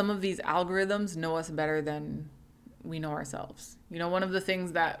some of these algorithms know us better than we know ourselves. One of the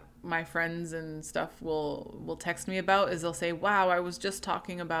things that my friends and stuff will text me about is they'll say, wow, I was just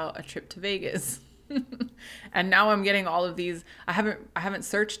talking about a trip to Vegas. And now I'm getting all of these. I haven't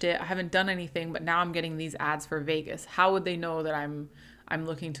searched it. I haven't done anything, but now I'm getting these ads for Vegas. How would they know that I'm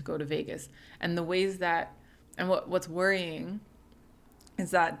looking to go to Vegas? And the ways that, and what's worrying is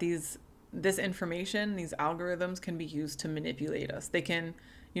that this information, these algorithms can be used to manipulate us. They can,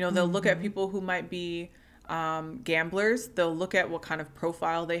 they'll look at people who might be gamblers. They'll look at what kind of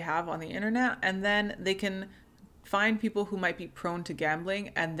profile they have on the internet, and then they can find people who might be prone to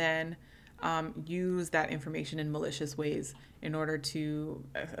gambling and then use that information in malicious ways in order to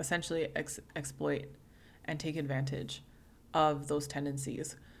essentially exploit and take advantage of those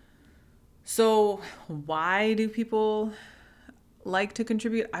tendencies. So why do people like to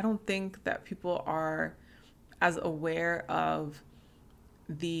contribute? I don't think that people are as aware of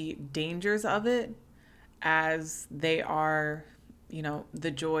the dangers of it as they are,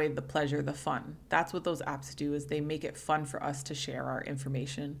 the joy, the pleasure, the fun. That's what those apps do, is they make it fun for us to share our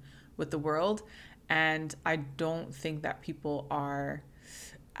information with the world. And I don't think that people are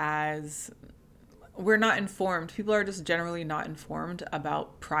we're not informed. People are just generally not informed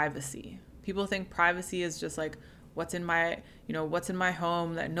about privacy. People think privacy is just like what's in my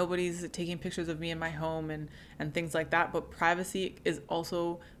home, that nobody's taking pictures of me in my home and things like that. But privacy is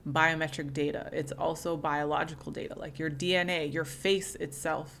also biometric data. It's also biological data, like your DNA, your face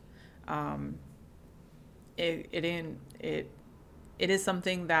itself. It is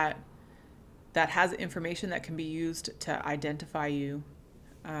something that has information that can be used to identify you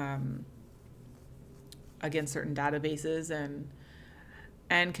against certain databases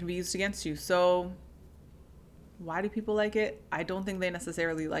and can be used against you. So why do people like it? I don't think they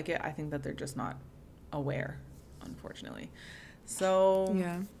necessarily like it. I think that they're just not aware, unfortunately. So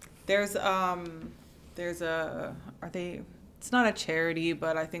Yeah. It's not a charity,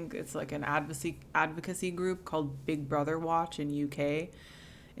 but I think it's like an advocacy group called Big Brother Watch in the UK.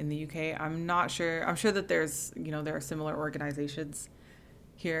 I'm not sure. I'm sure that there are similar organizations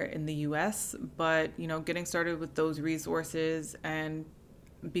here in the US, but, getting started with those resources and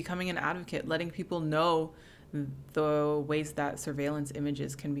becoming an advocate, letting people know the ways that surveillance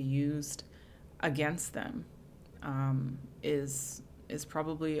images can be used against them, is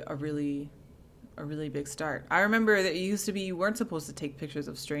probably a really big start. I remember that it used to be you weren't supposed to take pictures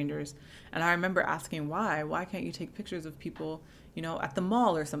of strangers, and I remember asking why can't you take pictures of people, at the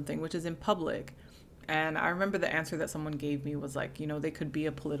mall or something, which is in public. And I remember the answer that someone gave me was like, they could be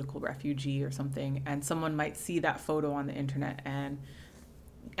a political refugee or something, and someone might see that photo on the internet,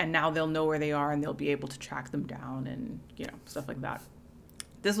 and now they'll know where they are and they'll be able to track them down and, stuff like that.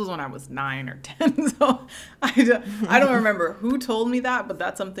 This was when I was 9 or 10, so I don't remember who told me that, but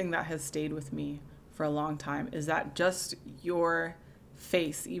that's something that has stayed with me for a long time, is that just your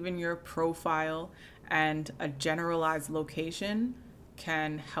face, even your profile and a generalized location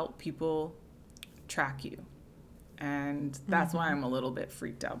can help people track you. And that's why I'm a little bit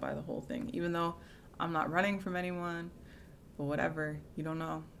freaked out by the whole thing, even though I'm not running from anyone, but whatever, you don't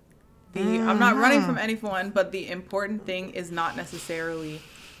know. I'm not running from anyone, but the important thing is not necessarily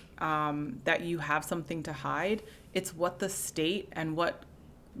that you have something to hide. It's what the state and what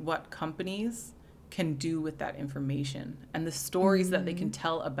companies can do with that information, and the stories that they can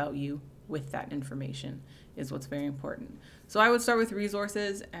tell about you with that information is what's very important. So I would start with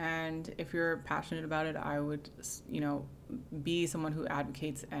resources, and if you're passionate about it, I would, be someone who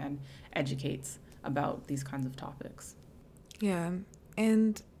advocates and educates about these kinds of topics. Yeah,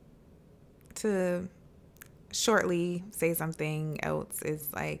 and to shortly say something else is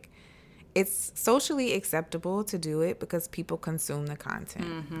like, it's socially acceptable to do it because people consume the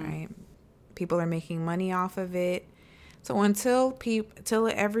content, right? People are making money off of it. So until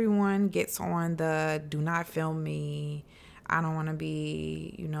everyone gets on the do not film me, I don't want to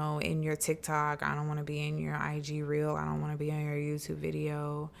be, in your TikTok, I don't want to be in your IG reel, I don't want to be on your YouTube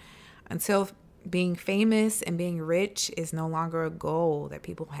video, until being famous and being rich is no longer a goal that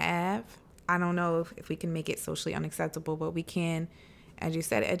people have, I don't know if we can make it socially unacceptable, but we can, as you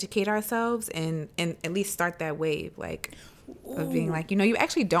said, educate ourselves and at least start that wave, like, of being like, you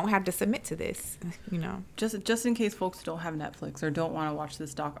actually don't have to submit to this, Just in case folks don't have Netflix or don't want to watch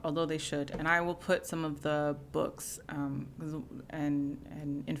this doc, although they should. And I will put some of the books and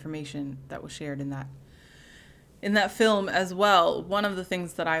information that was shared in that film as well. One of the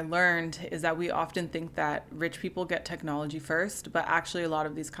things that I learned is that we often think that rich people get technology first, but actually a lot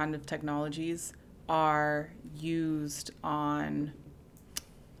of these kind of technologies are used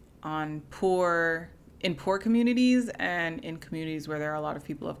in poor communities and in communities where there are a lot of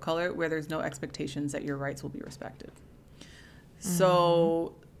people of color, where there's no expectations that your rights will be respected.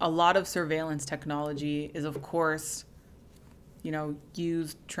 So a lot of surveillance technology is, of course,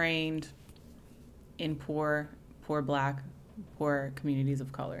 used, trained in poor Black, poor communities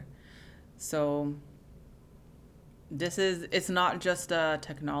of color. So it's not just a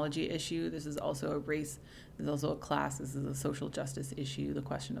technology issue. This is also a race. There's also a class. This is a social justice issue, the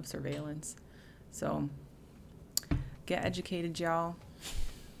question of surveillance. So get educated, y'all.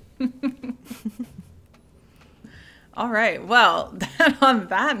 All right. Well, on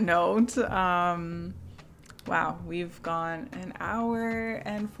that note, wow, we've gone an hour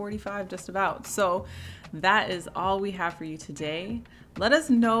and 45 just about. So that is all we have for you today. Let us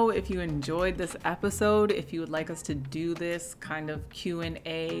know if you enjoyed this episode, if you would like us to do this kind of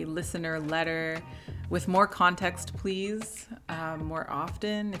Q&A listener letter with more context, please, more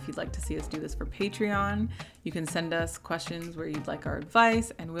often. If you'd like to see us do this for Patreon, you can send us questions where you'd like our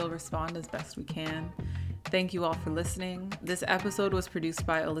advice, and we'll respond as best we can. Thank you all for listening. This episode was produced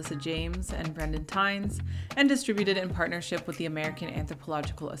by Alyssa James and Brendan Tynes and distributed in partnership with the American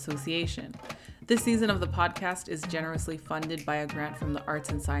Anthropological Association. This season of the podcast is generously funded by a grant from the Arts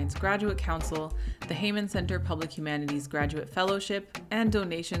and Science Graduate Council, the Heyman Center Public Humanities Graduate Fellowship, and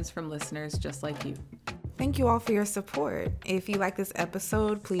donations from listeners just like you. Thank you all for your support. If you like this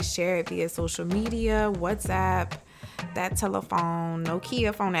episode, please share it via social media, WhatsApp, that telephone,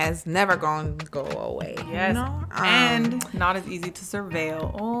 Nokia phone that's never going to go away. Yes, and not as easy to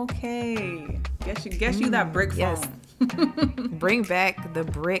surveil. Okay. Guess you that brick phone. Yes. Bring back the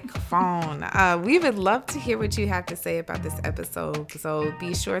brick phone. We would love to hear what you have to say about this episode. So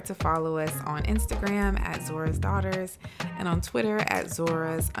be sure to follow us on Instagram at Zora's Daughters and on Twitter at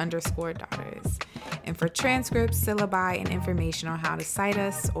Zora's_daughters. And for transcripts, syllabi, and information on how to cite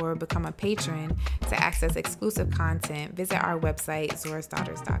us or become a patron to access exclusive content, visit our website,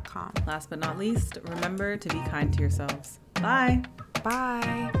 zorasdaughters.com. Last but not least, remember to be kind to yourselves. Bye.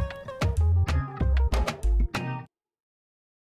 Bye.